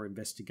continue your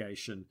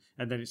investigation.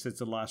 And then it says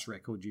the last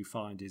record you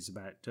find is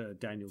about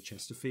Daniel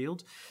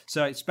Chesterfield.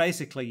 So it's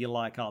basically, you're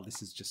like, oh,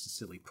 this is just a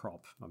silly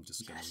prop. I'm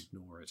just going to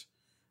ignore it.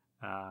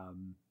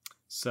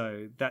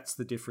 So that's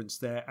the difference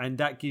there. And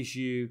that gives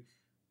you,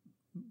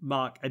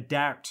 Mark, a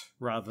doubt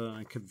rather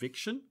than a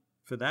conviction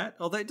for that.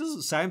 Although it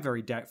doesn't sound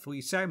very doubtful.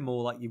 You sound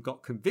more like you've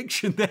got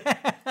conviction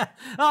there.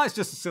 Oh, it's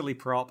just a silly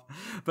prop.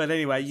 But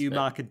anyway, you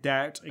mark a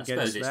doubt against that.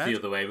 I suppose it's the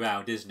other way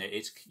around, isn't it?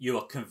 It's you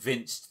are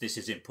convinced this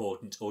is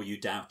important or you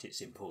doubt its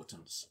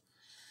importance.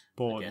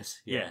 Born.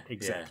 Yeah,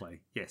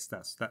 exactly. Yeah. Yes,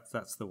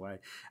 that's the way.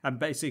 And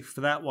basically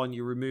for that one,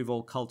 you remove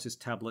all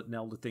cultist tablet and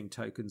elder thing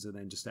tokens and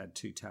then just add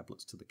 2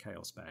 tablets to the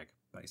chaos bag,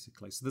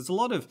 basically. So there's a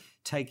lot of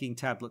taking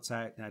tablets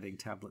out and adding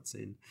tablets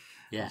in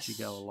as you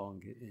go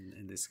along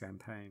in this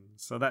campaign.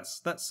 So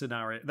that's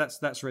scenario.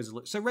 That's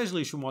resolution. So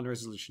resolution 1,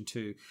 resolution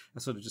 2 are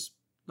sort of just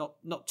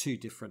not too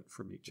different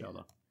from each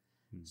other.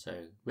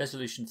 So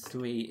resolution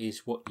 3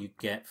 is what you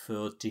get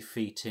for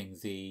defeating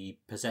the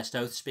possessed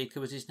oath speaker,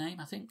 was his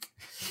name, I think.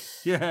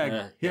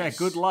 Yes.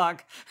 Good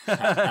luck.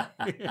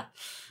 The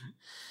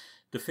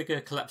figure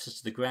collapses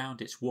to the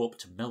ground, its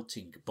warped,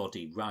 melting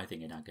body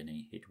writhing in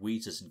agony. It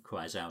wheezes and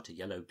cries out, a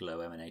yellow glow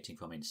emanating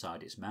from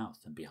inside its mouth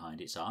and behind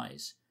its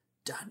eyes.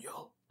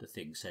 Daniel, the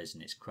thing says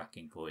in its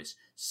cracking voice.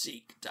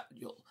 Seek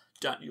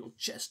Daniel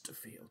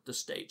Chesterfield, the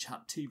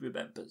stagehand he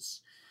remembers.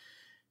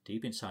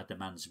 Deep inside the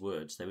man's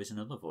words, there is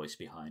another voice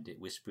behind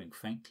it, whispering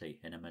faintly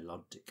in a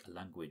melodic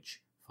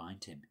language.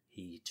 Find him.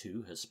 He,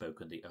 too, has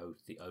spoken the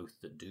oath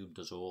that doomed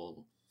us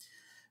all.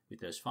 With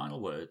those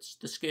final words,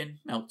 the skin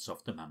melts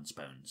off the man's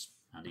bones,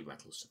 and he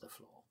rattles to the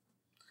floor.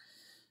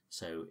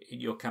 So in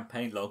your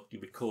campaign log, you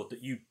record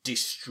that you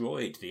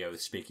destroyed the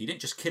Oathspeaker. You didn't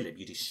just kill him,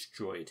 you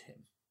destroyed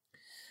him.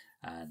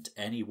 And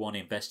any one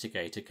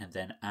investigator can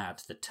then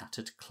add the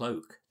Tattered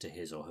Cloak to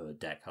his or her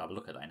deck. I'll have a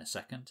look at that in a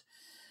second.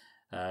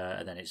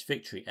 And then it's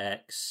Victory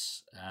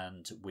X,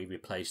 and we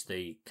replace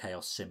the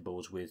Chaos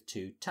symbols with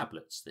 2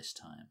 tablets this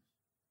time.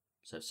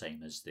 So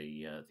same as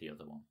the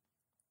other one.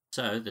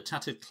 So the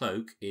Tattered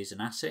Cloak is an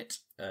asset,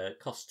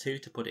 costs 2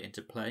 to put it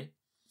into play.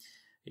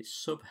 Its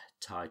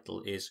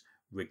subtitle is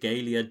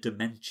Regalia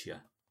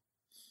Dementia.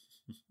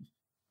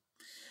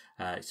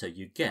 So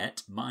you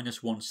get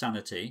 -1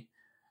 sanity,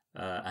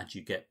 and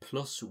you get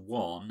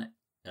 +1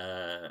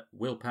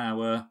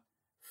 willpower,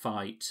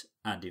 fight,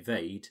 and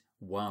evade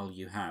while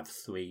you have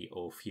 3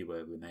 or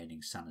fewer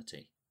remaining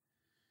sanity.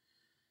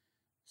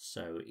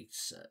 So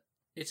it's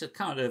a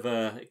kind of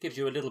it gives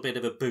you a little bit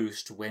of a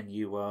boost when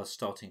you are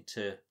starting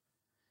to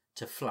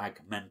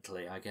flag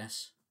mentally, I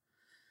guess.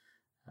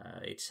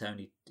 It's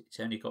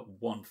only got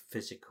 1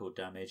 physical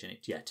damage, and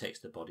it takes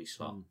the body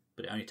slot,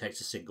 but it only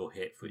takes a single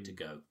hit for it to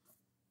go.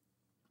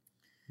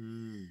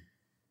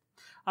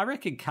 I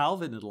reckon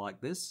Calvin would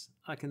like this.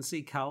 I can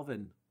see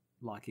Calvin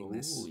liking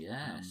this. Oh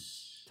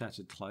yes,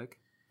 Tattered Cloak.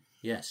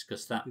 Yes,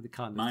 because that the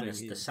kind of minus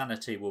thing the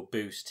sanity will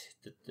boost.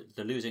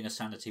 The losing a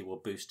sanity will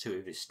boost 2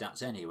 of his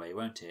stats anyway,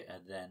 won't it?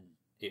 And then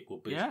it will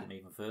boost them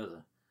even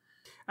further.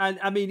 And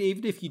I mean,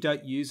 even if you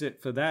don't use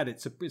it for that,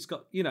 it's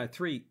got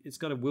 3. It's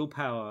got a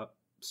willpower,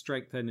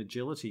 strength, and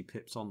agility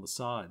pips on the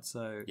side,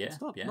 so it's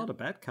not a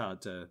bad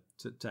card to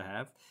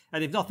have.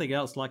 And if nothing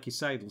else, like you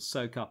say, it'll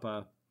soak up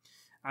a.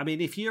 I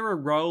mean, if you're a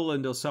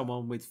Roland or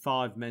someone with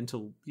 5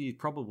 mental, you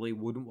probably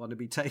wouldn't want to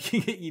be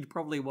taking it. You'd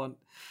probably want,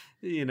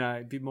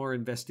 be more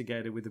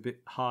investigated with a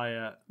bit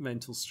higher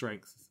mental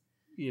strength.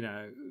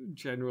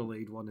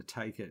 Generally, you'd want to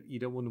take it. You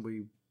don't want to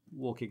be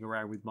walking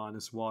around with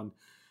 -1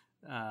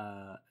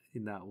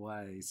 in that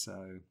way.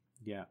 So,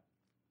 yeah.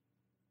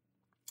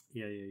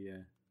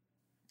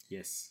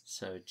 Yes.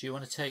 So do you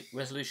want to take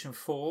Resolution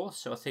 4?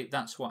 So I think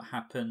that's what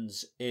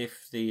happens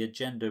if the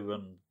agenda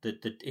run,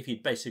 if you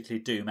basically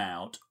doom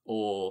out,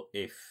 or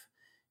if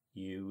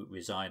you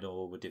resign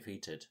or were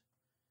defeated.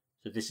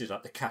 So this is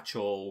like the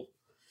catch-all,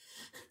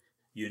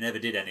 you never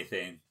did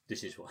anything,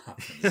 this is what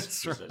happens.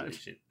 That's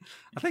right.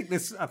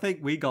 I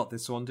think we got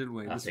this one, didn't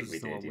we? I think we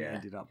did, we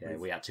ended up with.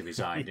 We had to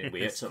resign, didn't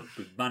we? Yes.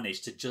 We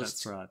managed to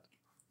just That's right.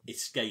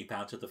 escape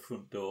out of the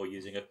front door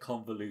using a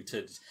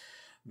convoluted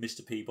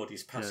Mr.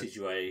 Peabody's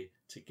passageway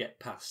to get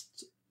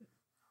past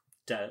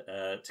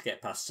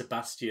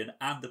Sebastian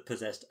and the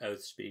possessed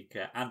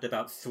Oathspeaker and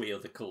about 3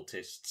 other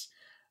cultists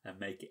and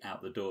make it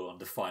out the door on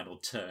the final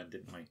turn,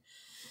 didn't we?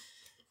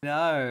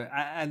 No,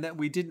 and that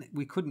we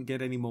couldn't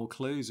get any more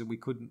clues, and we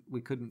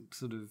couldn't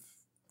sort of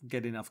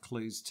get enough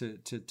clues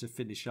to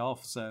finish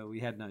off, so we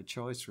had no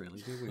choice really,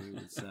 did we? It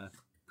was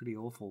pretty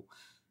awful.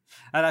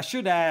 And I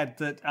should add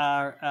that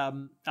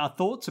our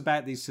thoughts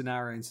about these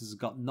scenarios has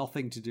got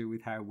nothing to do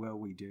with how well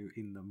we do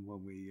in them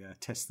when we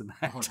test them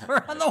out,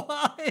 or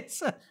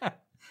otherwise.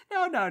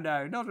 No,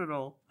 not at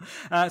all.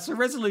 So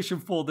Resolution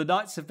 4, the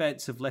night's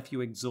events have left you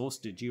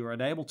exhausted. You are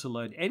unable to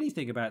learn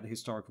anything about the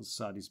Historical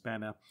Society's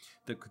banner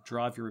that could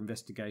drive your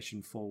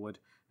investigation forward.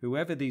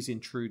 Whoever these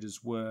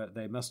intruders were,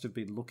 they must have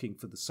been looking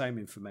for the same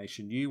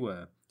information you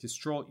were.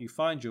 Distraught, you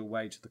find your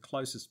way to the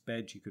closest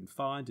bed you can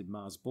find in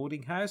Mars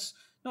Boarding House,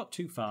 not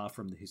too far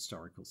from the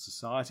Historical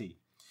Society.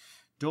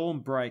 Dawn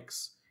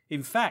breaks.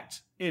 In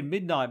fact, in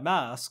Midnight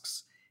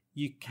Masks,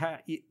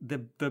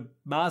 the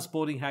Mars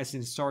Boarding House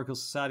and Historical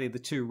Society are the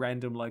 2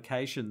 random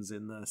locations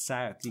in the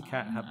south. You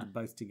can't have them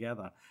both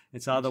together.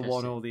 It's either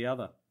one or the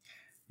other.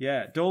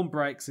 Yeah, dawn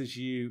breaks as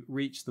you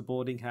reach the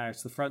boarding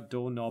house. The front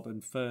doorknob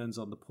and ferns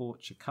on the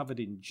porch are covered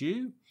in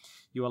dew.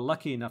 You are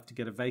lucky enough to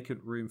get a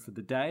vacant room for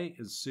the day,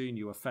 and soon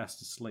you are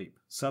fast asleep.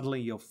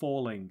 Suddenly you're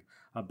falling.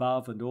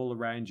 Above and all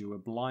around you, a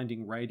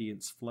blinding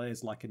radiance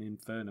flares like an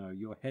inferno.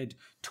 Your head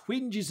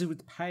twinges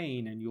with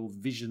pain, and your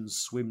vision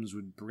swims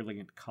with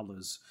brilliant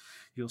colours.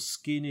 Your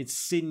skin is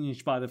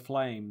singed by the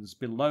flames.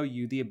 Below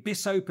you, the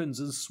abyss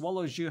opens and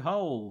swallows you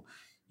whole.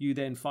 You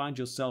then find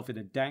yourself in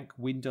a dank,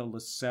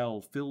 windowless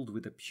cell filled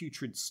with a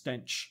putrid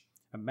stench.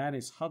 A man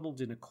is huddled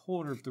in a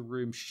corner of the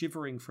room,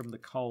 shivering from the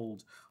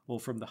cold or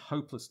from the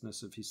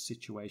hopelessness of his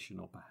situation,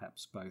 or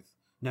perhaps both.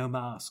 "No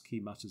mask,"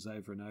 he mutters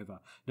over and over.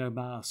 "No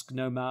mask,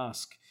 no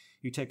mask."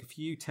 You take a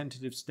few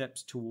tentative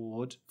steps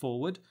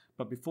forward,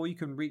 but before you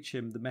can reach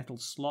him, the metal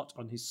slot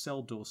on his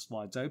cell door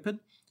slides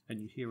open,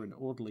 and you hear an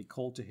orderly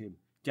call to him.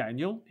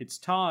 "Daniel, it's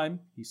time,"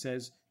 he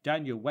says.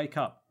 "Daniel, wake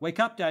up. Wake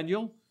up,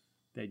 Daniel."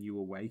 Then you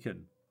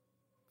awaken.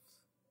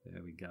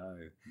 There we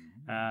go.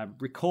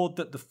 Record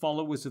that the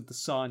followers of the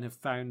sign have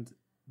found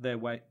the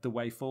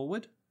way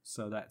forward.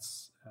 So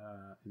that's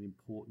an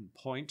important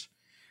point.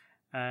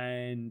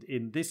 And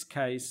in this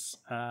case,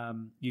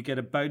 you get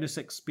a bonus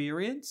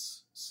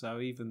experience. So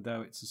even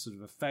though it's a sort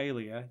of a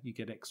failure, you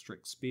get extra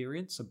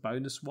experience, a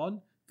bonus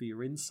one for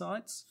your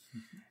insights.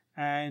 Mm-hmm.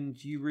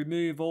 And you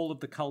remove all of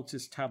the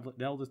cultist, tablet,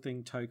 and elder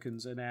thing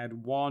tokens and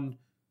add 1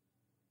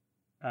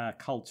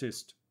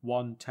 cultist,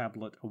 1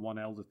 tablet, and 1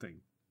 elder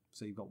thing.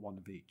 So you've got one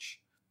of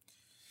each.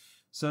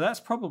 So that's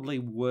probably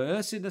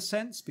worse in a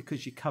sense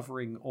because you're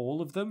covering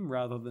all of them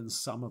rather than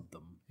some of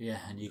them. Yeah,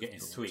 and you're getting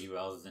 3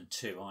 rather than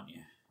 2, aren't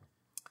you?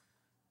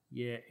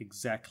 Yeah,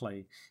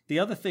 exactly. The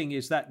other thing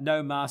is that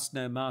no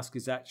mask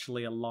is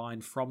actually a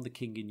line from The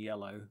King in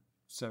Yellow.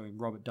 So in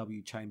Robert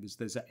W. Chambers,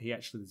 there's an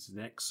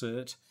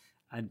excerpt,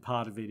 and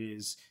part of it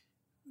is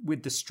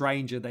with the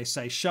stranger, they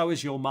say, "Show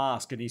us your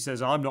mask," and he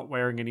says, "I'm not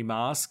wearing any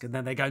mask," and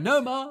then they go,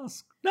 "No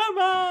mask, no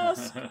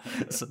mask."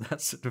 So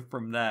that's sort of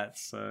from that.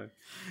 So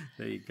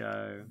there you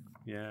go.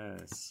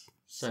 Yes.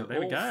 So there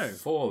we go.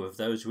 4 of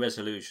those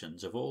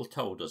resolutions have all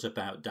told us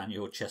about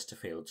Daniel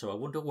Chesterfield. So I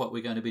wonder what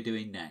we're going to be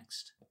doing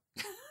next.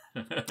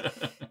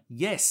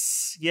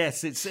 Yes,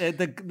 it's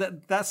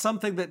that's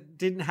something that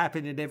didn't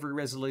happen in every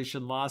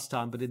resolution last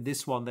time, but in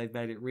this one they've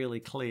made it really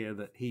clear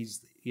that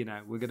he's,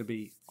 we're going to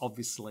be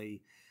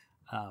obviously,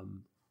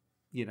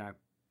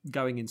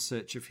 going in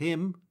search of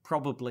him,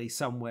 probably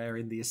somewhere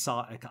in the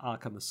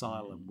Arkham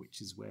Asylum,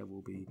 which is where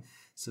we'll be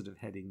sort of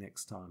heading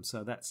next time.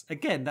 So that's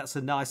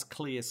a nice,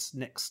 clear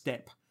next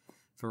step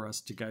for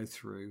us to go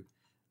through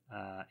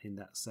in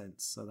that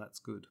sense. So that's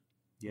good.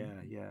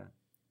 Yeah.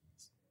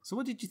 So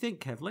what did you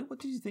think, Kevlin? What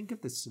did you think of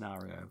this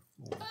scenario?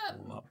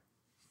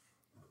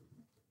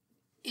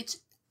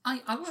 I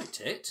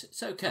liked it.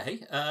 It's okay.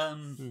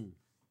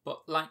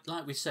 But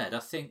like we said, I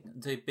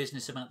think the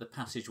business about the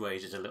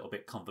passageways is a little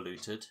bit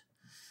convoluted.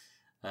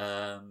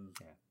 After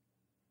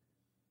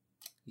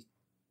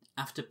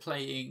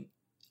playing,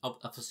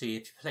 obviously,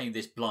 if you're playing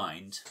this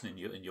blind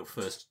in your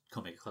first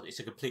comic,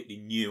 it's a completely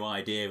new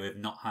idea of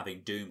not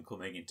having Doom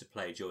coming into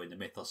play during the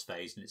Mythos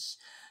phase, and it's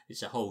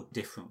a whole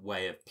different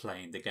way of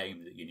playing the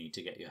game that you need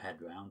to get your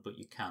head around. But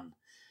you can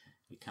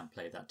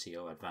play that to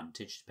your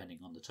advantage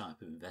depending on the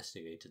type of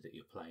investigator that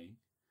you're playing.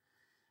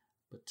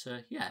 But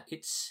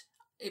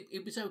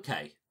it was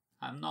okay.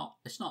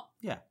 It's not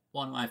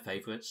one of my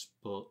favourites,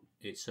 but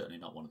it's certainly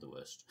not one of the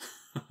worst.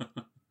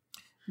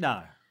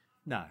 No,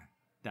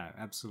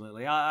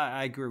 absolutely.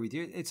 I agree with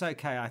you. It's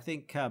okay. I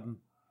think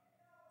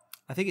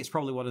it's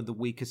probably one of the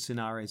weakest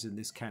scenarios in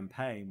this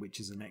campaign,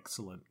 which is an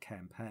excellent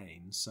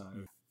campaign. So,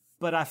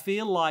 but I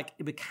feel like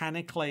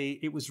mechanically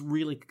it was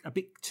really a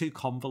bit too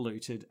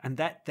convoluted, and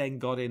that then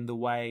got in the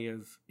way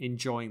of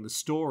enjoying the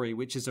story,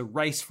 which is a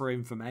race for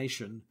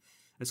information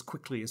as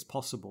quickly as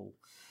possible.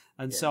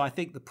 And so I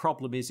think the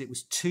problem is it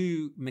was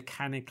too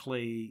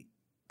mechanically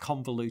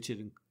convoluted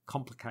and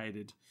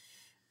complicated.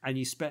 And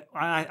you spent,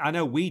 I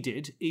know we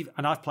did,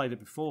 and I've played it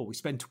before, we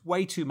spent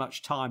way too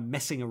much time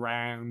messing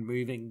around,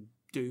 moving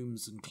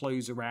Dooms and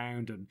clues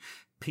around and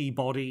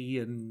Peabody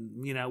and,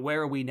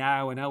 where are we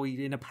now? And are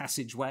we in a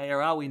passageway or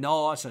are we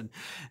not? And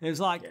it was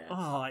like,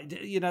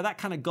 that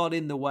kind of got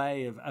in the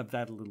way of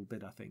that a little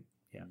bit, I think.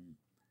 Yeah.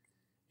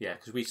 Yeah,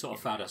 because we sort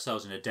of found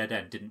ourselves in a dead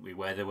end, didn't we,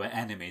 where there were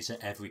enemies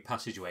at every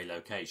passageway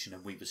location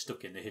and we were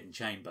stuck in the hidden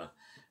chamber.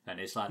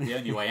 And it's like the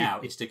only way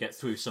out is to get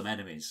through some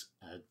enemies.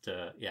 And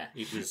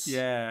it was...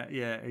 Yeah,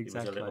 exactly. It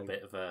was a little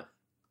bit of a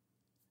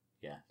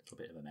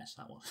mess,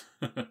 that was.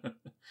 But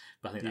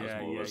I think that was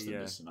more worse than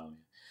this scenario.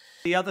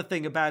 The other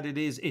thing about it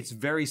is it's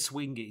very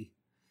swingy.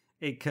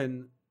 It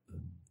can...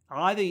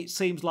 Either it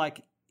seems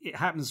like it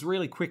happens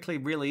really quickly,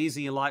 really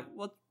easy. You're like,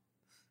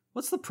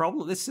 what's the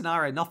problem? This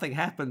scenario, nothing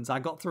happens. I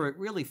got through it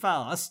really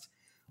fast.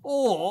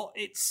 Or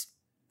it's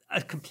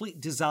a complete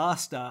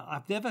disaster.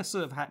 I've never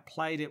sort of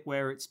played it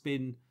where it's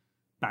been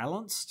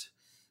balanced.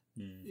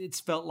 It's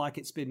felt like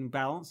it's been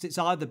balanced. It's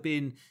either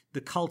been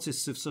the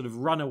cultists have sort of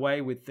run away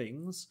with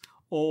things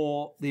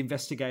or the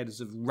investigators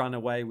have run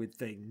away with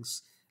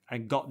things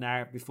and gotten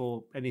out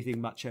before anything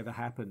much ever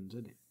happened.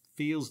 And it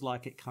feels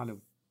like it kind of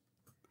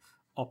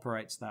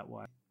operates that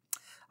way.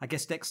 I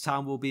guess next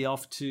time we'll be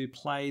off to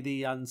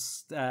play and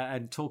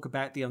talk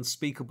about the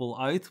Unspeakable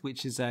Oath,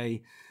 which is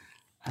an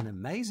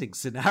amazing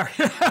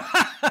scenario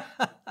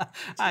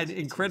and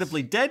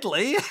incredibly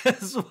deadly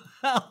as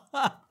well.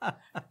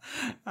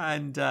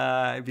 And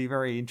it'd be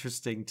very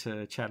interesting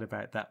to chat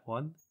about that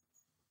one.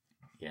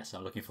 Yes,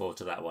 I'm looking forward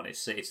to that one. I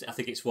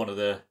think it's one of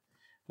the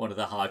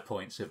high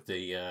points of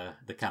the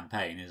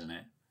campaign, isn't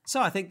it? So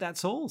I think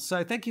that's all.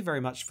 So thank you very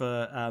much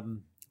for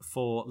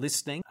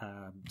listening.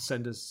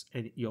 Send us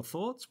your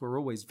thoughts. We're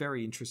always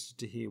very interested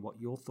to hear what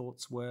your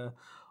thoughts were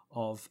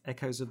of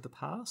Echoes of the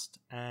Past,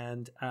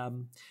 and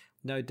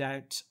no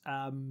doubt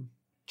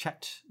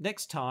chat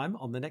next time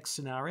on the next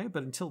scenario.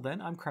 But until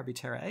then, I'm Krabby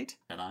Terror 8.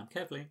 And I'm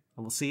Kevlin. And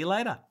we'll see you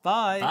later.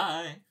 Bye.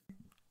 Bye.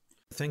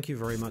 Thank you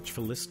very much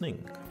for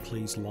listening.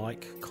 Please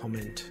like,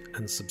 comment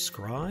and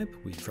subscribe.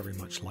 We'd very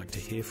much like to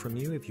hear from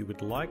you. If you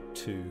would like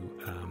to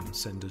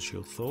send us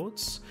your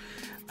thoughts,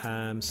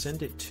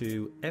 send it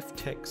to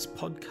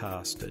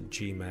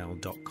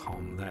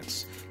ftextpodcast@gmail.com.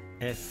 That's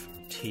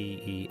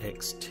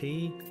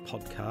FTEXT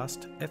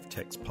podcast,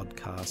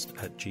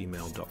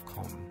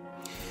 ftextpodcast@gmail.com.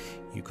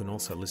 You can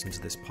also listen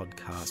to this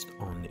podcast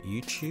on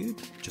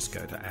YouTube. Just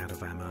go to Out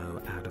of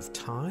Ammo, Out of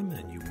Time,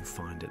 and you will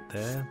find it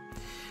there.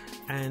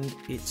 And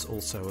it's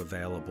also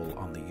available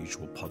on the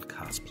usual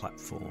podcast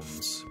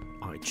platforms,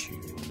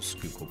 iTunes,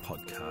 Google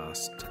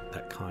Podcast,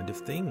 that kind of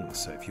thing.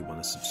 So if you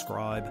want to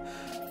subscribe,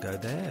 go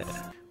there.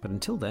 But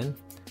until then,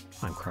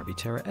 I'm Krabby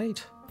Terror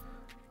 8,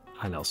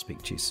 and I'll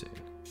speak to you soon.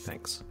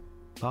 Thanks.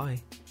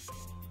 Bye.